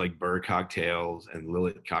of these like Burr cocktails and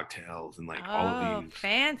Lillet cocktails and like all of these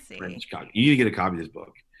fancy French cocktails. You need to get a copy of this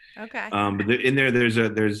book. Okay. But in there's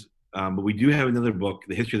but we do have another book,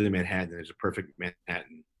 The History of the Manhattan. There's a perfect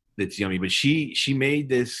Manhattan that's yummy. But she made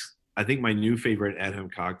this, I think my new favorite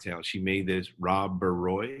at-home cocktail. She made this Rob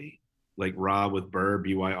Burroy, like Rob with Burr,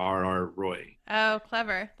 B-Y-R-R Roy. Oh,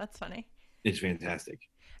 clever. That's funny. It's fantastic.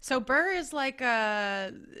 So Burr is like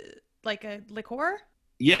a liqueur?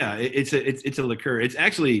 Yeah, it's a liqueur. It's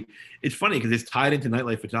funny because it's tied into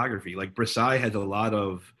nightlife photography. Like Versailles has a lot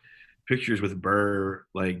of pictures with Burr,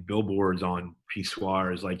 like billboards on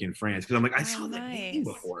pissoirs, like in France. Because I'm like, I saw that name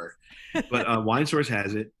before, but Wine Source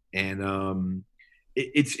has it, and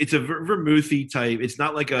it's a vermouthy type. It's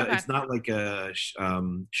not like a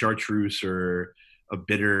chartreuse or a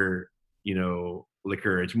bitter,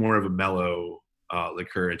 liqueur. It's more of a mellow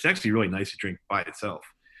liqueur. It's actually really nice to drink by itself.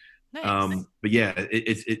 Nice. But yeah,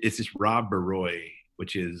 it's this Rob Burroy,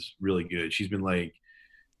 which is really good. She's been like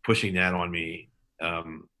pushing that on me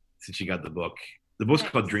since she got the book. The book's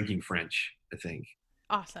called Drinking French, I think.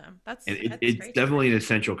 Awesome. It's definitely an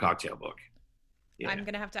essential cocktail book. Yeah. I'm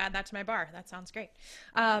gonna have to add that to my bar. That sounds great.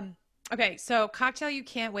 Okay, so cocktail you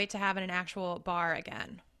can't wait to have in an actual bar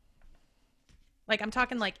again. Like I'm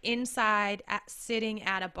talking like inside, sitting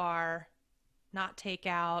at a bar, not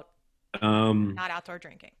takeout, not outdoor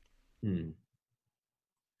drinking.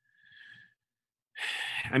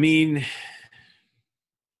 I mean,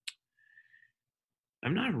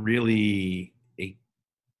 I'm not really a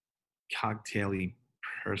cocktaily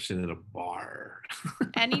person at a bar.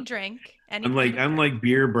 Any drink. I'm like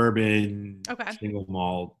beer, bourbon, single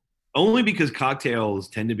malt. Only because cocktails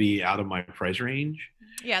tend to be out of my price range.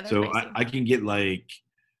 Yeah. So I can get like,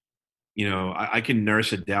 I can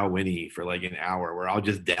nurse a Dalwhinnie for like an hour where I'll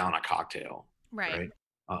just down a cocktail. Right.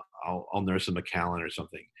 I'll nurse a Macallan or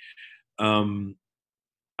something.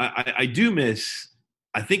 I do miss.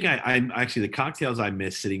 I think I'm actually the cocktails I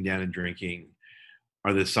miss sitting down and drinking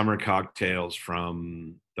are the summer cocktails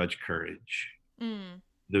from Dutch Courage.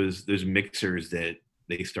 Those mixers that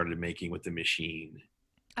they started making with the machine.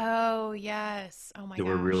 Oh yes. Oh my gosh. They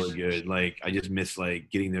were really good. Like I just miss like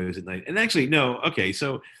getting those at night. And actually, no. Okay,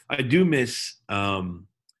 so I do miss warm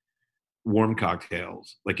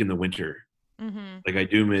cocktails like in the winter. Mm-hmm. Like I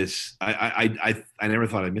do miss. I never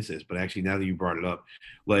thought I'd miss this, but actually now that you brought it up,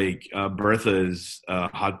 like Bertha's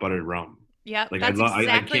hot buttered rum. Yeah, like, that's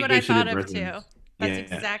exactly what I thought of too. That's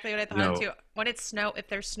Yeah. exactly what I thought of too. When it's snow, if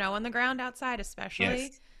there's snow on the ground outside,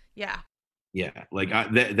 especially, Yes. Yeah, like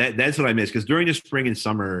that's what I miss because during the spring and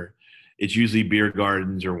summer, it's usually beer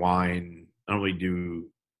gardens or wine. I don't really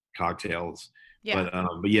do cocktails. Yeah.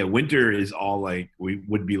 But yeah, winter is all like we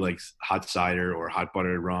would be like hot cider or hot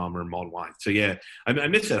buttered rum or mulled wine. So yeah, I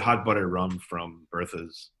miss that hot buttered rum from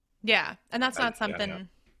Bertha's. Yeah. And that's not Yeah. something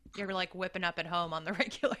you're like whipping up at home on the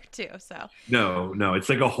regular too. So No, it's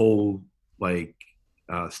like a whole like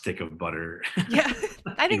stick of butter. yeah,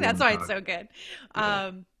 I think in that's one why it's cocktail. so good.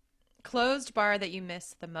 Yeah. Closed bar that you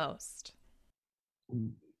miss the most.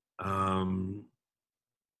 Um,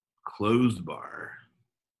 closed bar,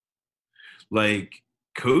 like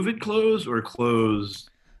COVID closed or closed,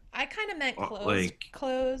 I kind of meant like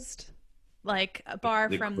closed, like a bar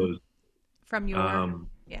the closed. from your, Um,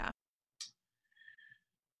 yeah.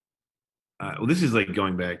 well, this is like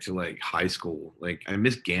going back to like high school. Like I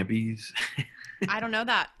miss Gampy's. I don't know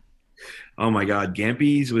that. Oh my God,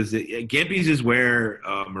 Gampy's is where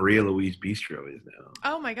Maria Louise Bistro is now,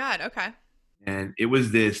 Oh my God. Okay. and it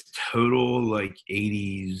was this total like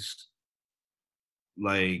 '80s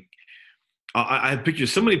like I have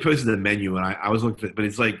pictures. Somebody posted the menu, and I was looking at it, but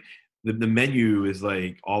it's like the menu is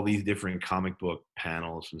like all these different comic book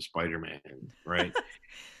panels from Spider-Man, right?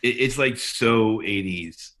 It's like so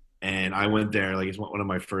 '80s, and I went there like it's one of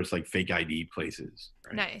my first like fake ID places,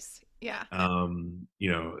 right? Nice. Yeah. But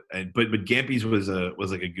Gampy's was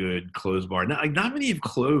like a good closed bar. Not many have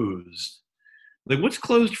closed. Like what's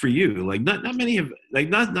closed for you? Like not many have like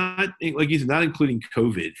not like you said, not including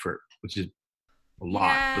COVID for which is a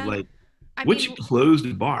lot, but Yeah. like I which mean,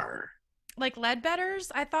 closed bar? like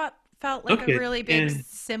Leadbetters, I thought felt like a Okay, really big yeah,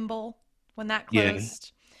 symbol when that yeah.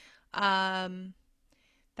 closed. Um,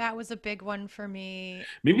 that was a big one for me.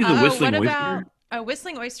 Maybe the Oh, what Whistling about Oyster.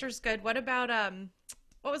 Whistling Oyster's good. What about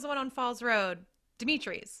what was the one on Falls Road?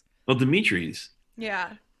 Dimitri's. Well, Dimitri's.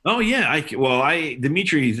 Yeah. Oh yeah, I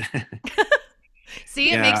Dimitri's. See,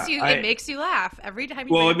 Yeah, it makes you laugh every time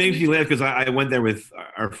you well, bring it up makes me laugh Dimitri's. because I went there with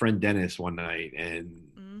our friend Dennis one night, and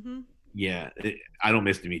Hmm. yeah, I don't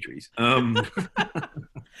miss Dimitri's.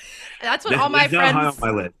 That's what all my That's not high on friends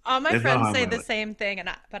my list. all my That's not high friends on say my the list. same thing,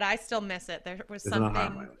 but I still miss it. There was That's not high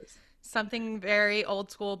on my list. something very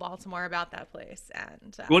old school Baltimore about that place,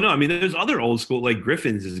 and Well, no, I mean, there's other old school like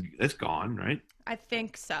Griffin's is that's gone, right? I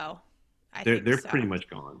think so. I They're think they're so. pretty much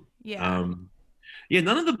gone. Yeah. Um, yeah,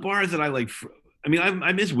 none of the bars that I like. I mean,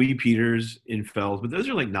 I miss Wee Peters in Fells, but those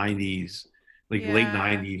are like '90s, like late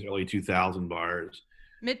Yeah. '90s, early 2000 bars.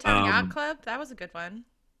 Midtown Yacht Um, Club, that was a good one.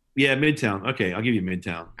 yeah, Midtown. Okay, I'll give you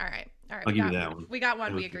Midtown. All right. All right. I'll give you that one. We got That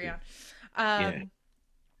one was we agree good. on. Yeah.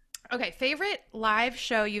 Okay, favorite live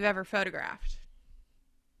show you've ever photographed?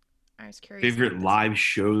 I was curious Favorite about this one. live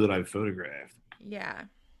show that I've photographed. Yeah.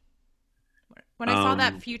 When I saw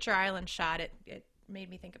that Um, Future Island shot, it made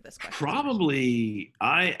me think of this question. probably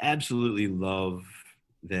I absolutely love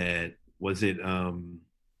that. Was it?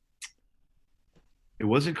 It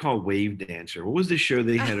wasn't called Wave Dancer. What was the show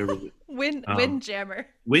they had over? Um, Windjammer.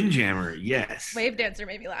 Windjammer. Yes. Wave Dancer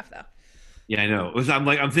made me laugh though. Yeah, I know.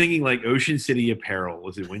 I'm thinking like Ocean City Apparel.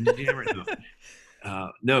 Was it Windjammer?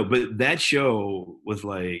 No. No, but that show was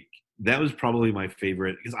like that was probably my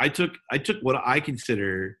favorite because I took what I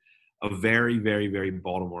consider a very very very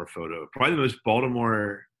Baltimore photo, probably the most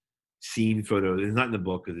Baltimore scene photo. It's not in the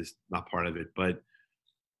book because it's not part of it, but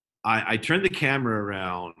I turned the camera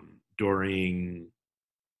around during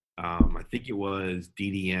I think it was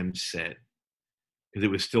DDM set because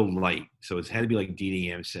it was still light, so it had to be like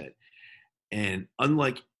DDM set. And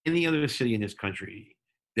unlike any other city in this country,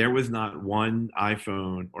 there was not one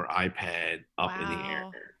iPhone or iPad up in the air.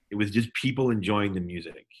 Wow. It was just people enjoying the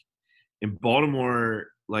music. In Baltimore,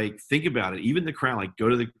 like think about it. Even the crowd,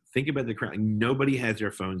 like think about the crowd. Like, nobody has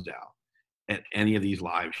their phones out at any of these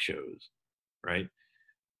live shows, right?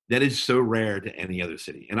 That is so rare to any other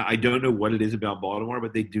city. And I don't know what it is about Baltimore,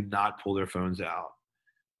 but they do not pull their phones out,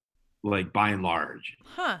 like by and large,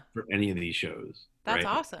 Huh. for any of these shows, That's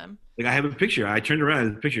right? awesome. Like I have a picture. I turned around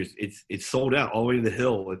and the pictures. It's sold out all the way to the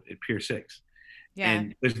hill at Pier 6, Yeah.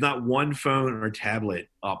 and there's not one phone or tablet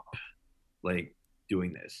up, like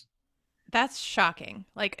doing this. That's shocking.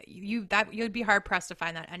 Like you'd be hard pressed to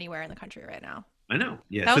find that anywhere in the country right now. I know.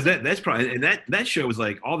 Yeah. That So was a that's probably and that show was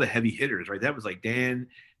like all the heavy hitters, right? That was like Dan,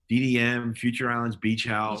 DDM, Future Islands, Beach beach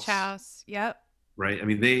House, house. Yep. right? I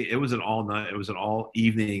mean, it was an all night. It was an all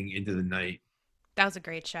evening into the night That was a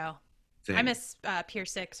great show. I thing. miss Pier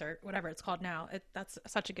 6 or whatever it's called now. That's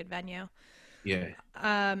such a good venue. Yeah.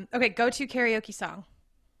 Okay, go to karaoke song.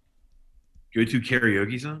 Go to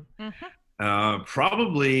karaoke song. Hmm.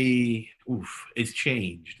 Probably. Oof. It's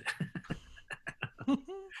changed.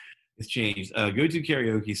 It's changed. Go to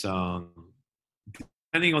karaoke song.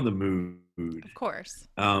 Depending on the mood. Of course.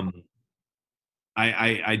 Um,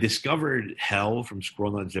 I discovered Hell from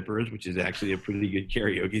Squirrel Nut Zippers, which is actually a pretty good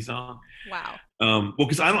karaoke song. Wow. Well,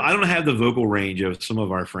 because I don't have the vocal range of some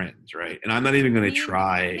of our friends, right? And I'm not even going to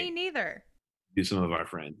try Me neither. to do some of our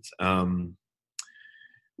friends. Waylon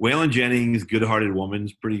Jennings, "Good Hearted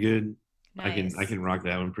Woman's" pretty good. Nice. I can rock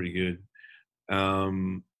that one pretty good.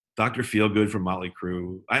 Dr. Feelgood from Motley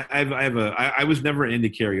Crue. I was never into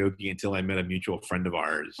karaoke until I met a mutual friend of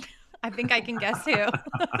ours. I think I can guess who.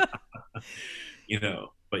 But yeah.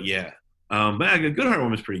 But yeah, "Good Hearted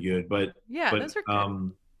Woman's" pretty good. But Those are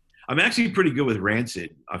good. I'm actually pretty good with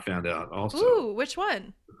Rancid. I found out also. Ooh, which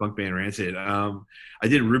one? The punk band Rancid. I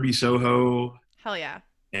did Ruby Soho. Hell yeah.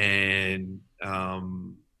 And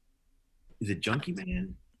is it Junkie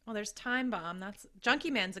Man? Well, there's Time Bomb. That's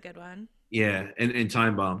Junkie Man's a good one. Yeah, and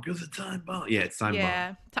Time Bomb. Goes the Time Bomb. Yeah, it's Time Bomb.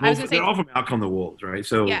 Yeah, I was gonna say they're all from Out Come the Wolves, right?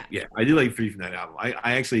 So yeah, I did like 3 from that album.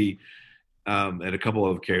 I actually at a couple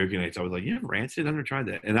of karaoke nights, I was like, Rancid. I've never tried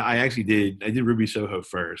that, and I actually did. I did Ruby Soho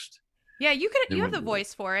first. Yeah, you have the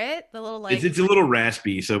voice for it. The little like it's a little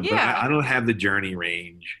raspy. So, but I don't have the Journey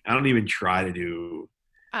range. I don't even try to do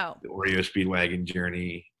the Oreo Speedwagon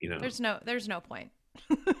Journey. There's no point.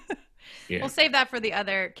 Yeah. We'll save that for the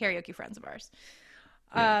other karaoke friends of ours.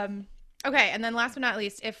 Yeah. Okay, and then last but not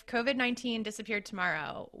least, if COVID-19 disappeared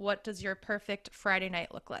tomorrow, what does your perfect Friday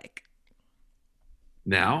night look like?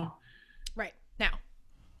 Now? Right, now.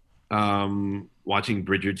 Watching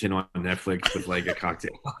Bridgerton on Netflix with like a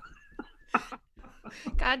cocktail.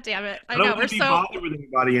 God damn it! I don't want to be bothered with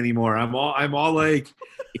anybody anymore. I'm all like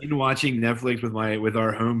in watching Netflix with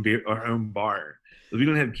our home bar. We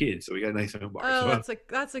don't have kids, so we got a nice home bar. Oh,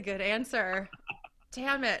 that's a good answer.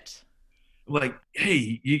 Damn it! I'm like,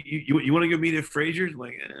 hey, you want to go meet at Fraser's?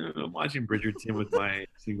 Like, I'm watching Bridgerton with my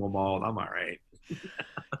single malt. I'm all right.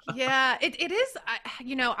 Yeah, it is.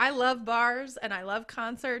 I love bars and I love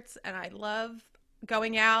concerts and I love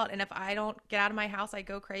going out, and if I don't get out of my house, I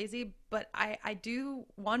go crazy. But I do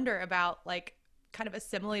wonder about like kind of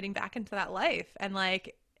assimilating back into that life and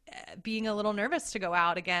like being a little nervous to go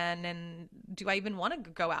out again. And do I even want to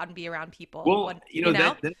go out and be around people? Well,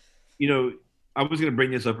 I was going to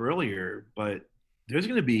bring this up earlier, but there's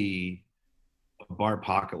going to be a bar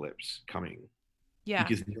apocalypse coming. Yeah.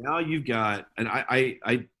 Because now you've got, and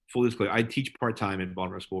I full disclosure, I teach part-time at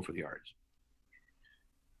Baltimore School for the Arts.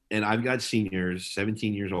 And I've got seniors,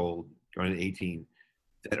 17 years old, going to 18,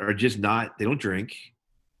 that are just not, they don't drink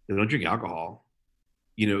alcohol.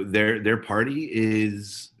 Their party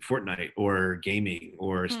is Fortnite or gaming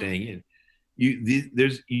or staying in. You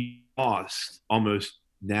lost almost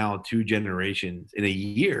now 2 generations in a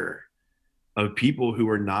year of people who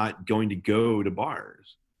are not going to go to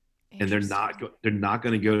bars, and they're not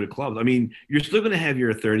going to go to clubs. I mean, you're still going to have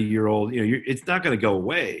your 30-year-old, it's not going to go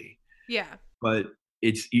away. Yeah. But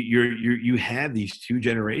it's you have these 2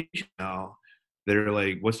 generations now that are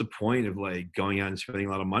like, what's the point of like going out and spending a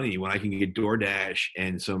lot of money when I can get DoorDash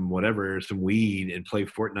and some weed and play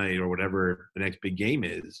Fortnite or whatever the next big game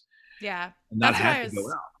is. Yeah. And not have to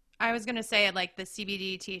go out. I was going to say like the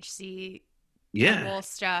CBD, THC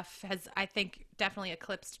stuff has, I think, definitely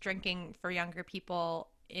eclipsed drinking for younger people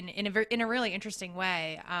in a really interesting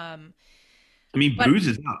way. Booze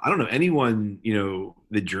is not, I don't know anyone,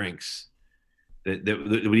 that drinks that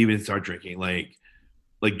would even start drinking, like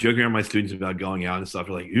joking around my students about going out and stuff.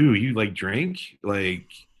 They're like, ooh, you like drink? Like,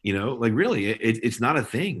 like really, it's not a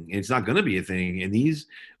thing. It's not going to be a thing. And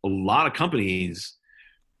a lot of companies,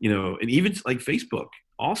 and even like Facebook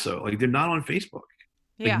also, like they're not on Facebook.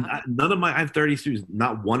 Yeah. I have 30 students.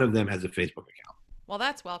 Not one of them has a Facebook account. Well,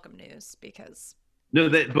 that's welcome news because.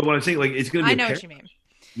 But what I'm saying, like, it's going to be. I know what you mean.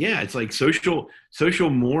 Yeah. It's like social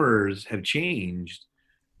mores have changed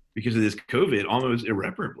because of this COVID almost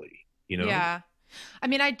irreparably, Yeah.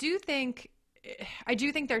 I do think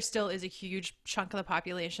there still is a huge chunk of the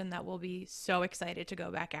population that will be so excited to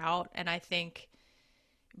go back out. And I think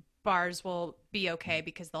bars will be okay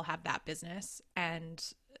because they'll have that business. And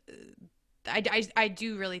I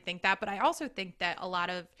do really think that. But I also think that a lot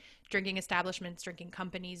of drinking establishments, drinking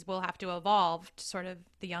companies will have to evolve to sort of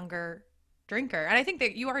the younger drinker. And I think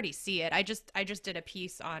that you already see it. I just did a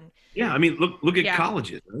piece on. Yeah. Look at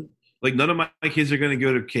colleges, right? Like none of my kids are going to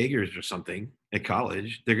go to Kagers or something at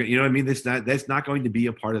college. They're going, that's not going to be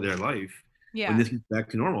a part of their life when this gets back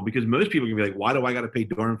to normal, because most people are going to be like, why do I got to pay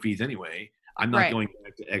dorm fees anyway? I'm not going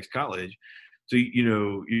back to X college. So,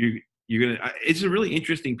 you're going to, it's a really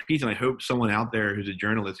interesting piece. And I hope someone out there who's a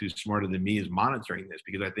journalist who's smarter than me is monitoring this,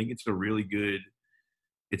 because I think it's a really good,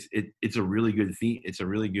 it's a really good theme. It's a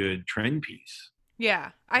really good trend piece. Yeah,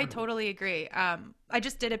 I totally agree. I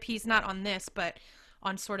just did a piece, not on this, but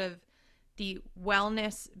on sort of the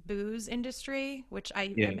wellness booze industry, which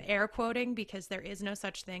I Yeah. am air quoting because there is no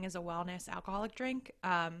such thing as a wellness alcoholic drink.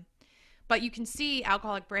 But you can see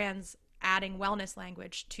alcoholic brands adding wellness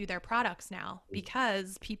language to their products now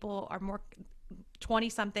because people are more 20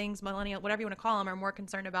 somethings, millennial, whatever you want to call them, are more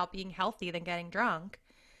concerned about being healthy than getting drunk.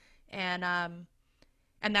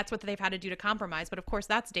 And that's what they've had to do to compromise. But of course,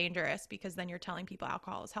 that's dangerous because then you're telling people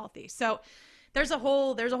alcohol is healthy. So there's a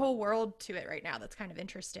whole world to it right now that's kind of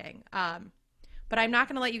interesting. But I'm not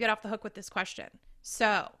going to let you get off the hook with this question.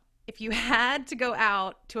 So if you had to go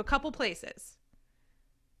out to a couple places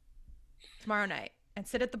tomorrow night and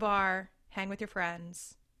sit at the bar, hang with your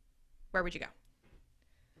friends, where would you go?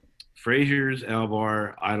 Fraser's,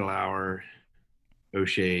 Albar, Idle Hour,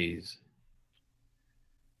 O'Shea's.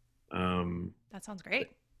 That sounds great.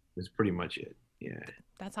 That's pretty much it. Yeah.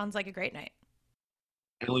 That sounds like a great night.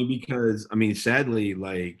 Only because, I mean, sadly,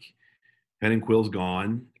 like Pen and Quill's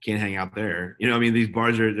gone. Can't hang out there. You know, I mean, these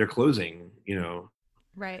bars they're closing.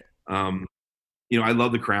 Right. Um, I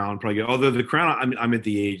love the Crown. Probably go. Although the Crown, I'm at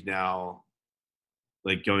the age now,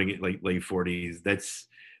 like going at like late 40s. That's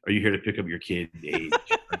are you here to pick up your kid age?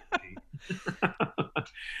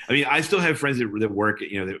 I mean, I still have friends that work at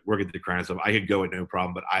the Crown and stuff. I could go at no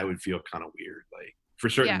problem, but I would feel kind of weird, like for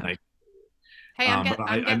certain Yeah. nights. Hey, I'm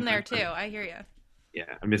getting there I'm- too. I hear you.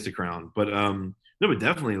 Yeah, I miss the Crown, but no, but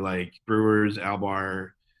definitely like Brewers,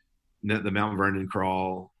 Albar, the Mount Vernon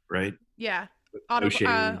Crawl, right? Yeah.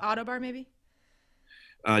 O'Shea. Auto bar maybe?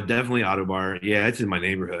 Definitely Autobar. Yeah, it's in my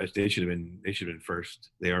neighborhood. They should have been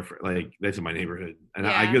first. They are like that's in my neighborhood, and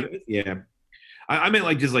I Yeah. go. Yeah, I meant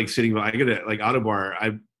like just like sitting. I go to like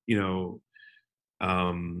Autobar.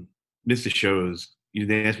 Missed the shows.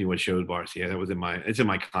 They asked me what shows bars. Yeah, that was it's in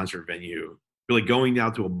my concert venue. But like going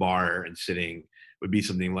out to a bar and sitting would be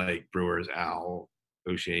something like Brewers, Al,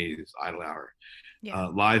 O'Shea's, Idle Hour. Yeah.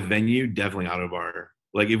 Live venue, definitely Autobar.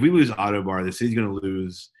 Like if we lose Autobar, the city's gonna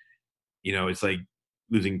lose. It's like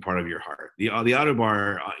losing part of your heart. The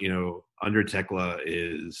Autobar, under Tekla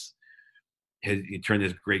has turned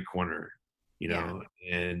this great corner,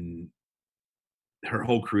 and her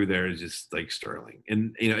whole crew there is just like sterling.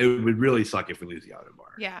 And it would really suck if we lose the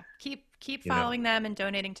Autobar. Yeah. Keep following them and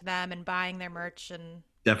donating to them and buying their merch and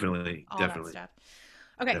Definitely, all definitely. that stuff.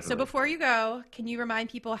 Okay, so before you go, can you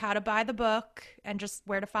remind people how to buy the book and just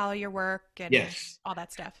where to follow your work and Yes. all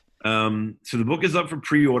that stuff? So the book is up for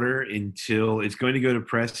pre-order until it's going to go to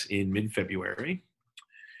press in mid-February.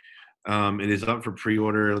 It is up for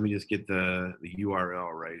pre-order. Let me just get the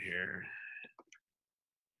URL right here.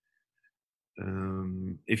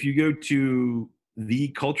 If you go to the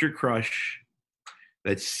Culture Crush,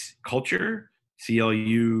 that's culture,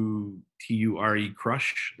 CLUTURE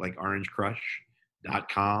crush, like Orange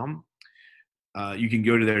Crush.com. You can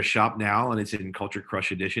go to their shop now, and it's in Culture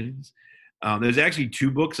Crush editions. There's actually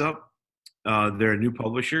 2 books up. They're a new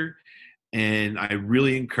publisher, and I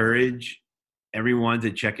really encourage everyone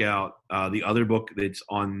to check out the other book that's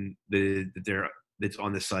on the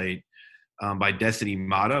site by Destiny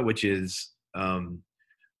Mata, which is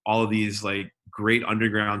all of these like great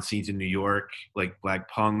underground scenes in New York, like Black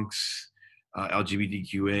punks,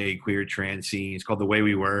 LGBTQA, queer, trans scene. It's called The Way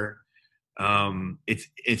We Were.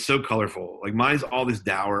 It's so colorful. Like mine's all this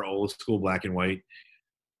dour, old school black and white.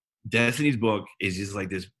 Destiny's book is just like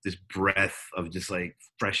this breath of just like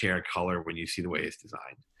fresh air color when you see the way it's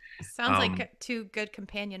designed. Sounds like 2 good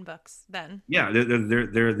companion books then. Yeah,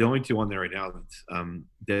 they're the only 2 on there right now.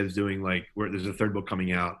 Dev's doing there's a 3rd book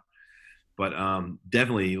coming out, but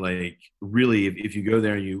definitely like really if you go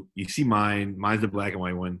there and you see mine's the black and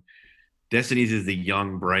white one. Destiny's is the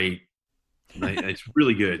young, bright. It's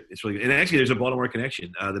really good. It's really good. And actually, there's a Baltimore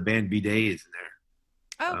connection. The band V-Day is in there.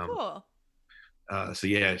 Oh, cool. So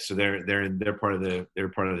they're part of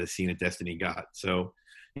the scene that Destiny got. So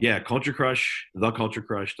yeah, Culture Crush,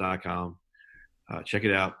 theculturecrush.com. Check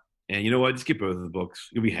it out. And you know what? Just get both of the books.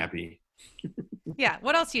 You'll be happy. Yeah.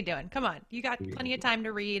 What else are you doing? Come on. You got plenty of time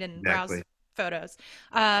to read and browse photos.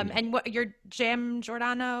 And what your Jam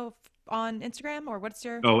Giordano on Instagram, or what's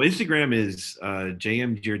your? Oh, Instagram is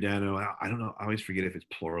JM Giordano. I don't know. I always forget if it's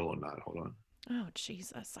plural or not. Hold on. Oh,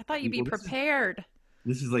 Jesus. I thought you'd be prepared.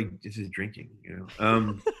 This is drinking,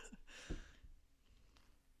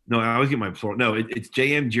 No, I always get my plural. No, it's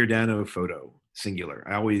JM Giordano photo, singular.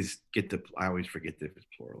 I always forget if it's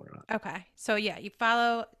plural or not. Okay. So yeah, you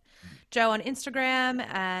follow Joe on Instagram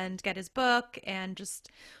and get his book and just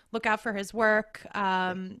look out for his work.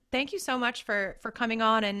 Thank you so much for coming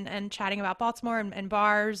on and chatting about Baltimore and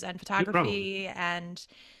bars and photography. And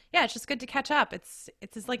yeah, it's just good to catch up. It's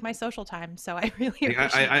just like my social time. So I really appreciate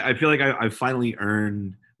it. I feel like I finally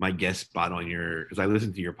earned my guest spot on your, because I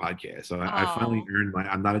listen to your podcast. So I finally Oh, earned my,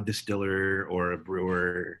 I'm not a distiller or a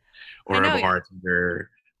brewer I or a know. bartender,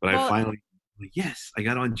 but I Well, finally, like, yes, I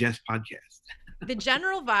got on Jeff's podcast. the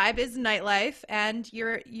general vibe is nightlife, and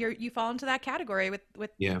you fall into that category with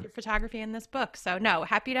Yeah. your photography in this book. So no,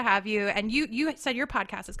 happy to have you. And you said your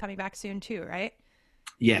podcast is coming back soon too, right?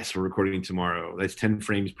 Yes, we're recording tomorrow. That's 10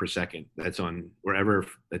 frames per second. That's on wherever,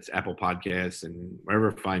 that's Apple Podcasts and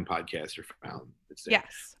wherever fine podcasts are found. It's there.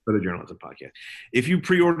 Yes. Photojournalism podcast. If you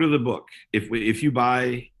pre-order the book, if you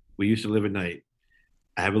buy We Used to Live at Night,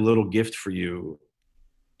 I have a little gift for you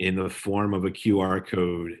in the form of a QR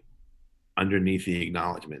code underneath the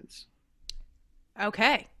acknowledgments.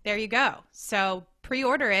 Okay, there you go. So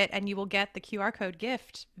pre-order it, and you will get the QR code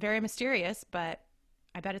gift. Very mysterious, but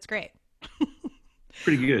I bet it's great.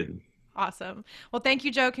 Pretty good. Awesome. Well, thank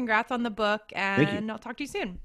you, Joe. Congrats on the book, Thank you. and I'll talk to you soon.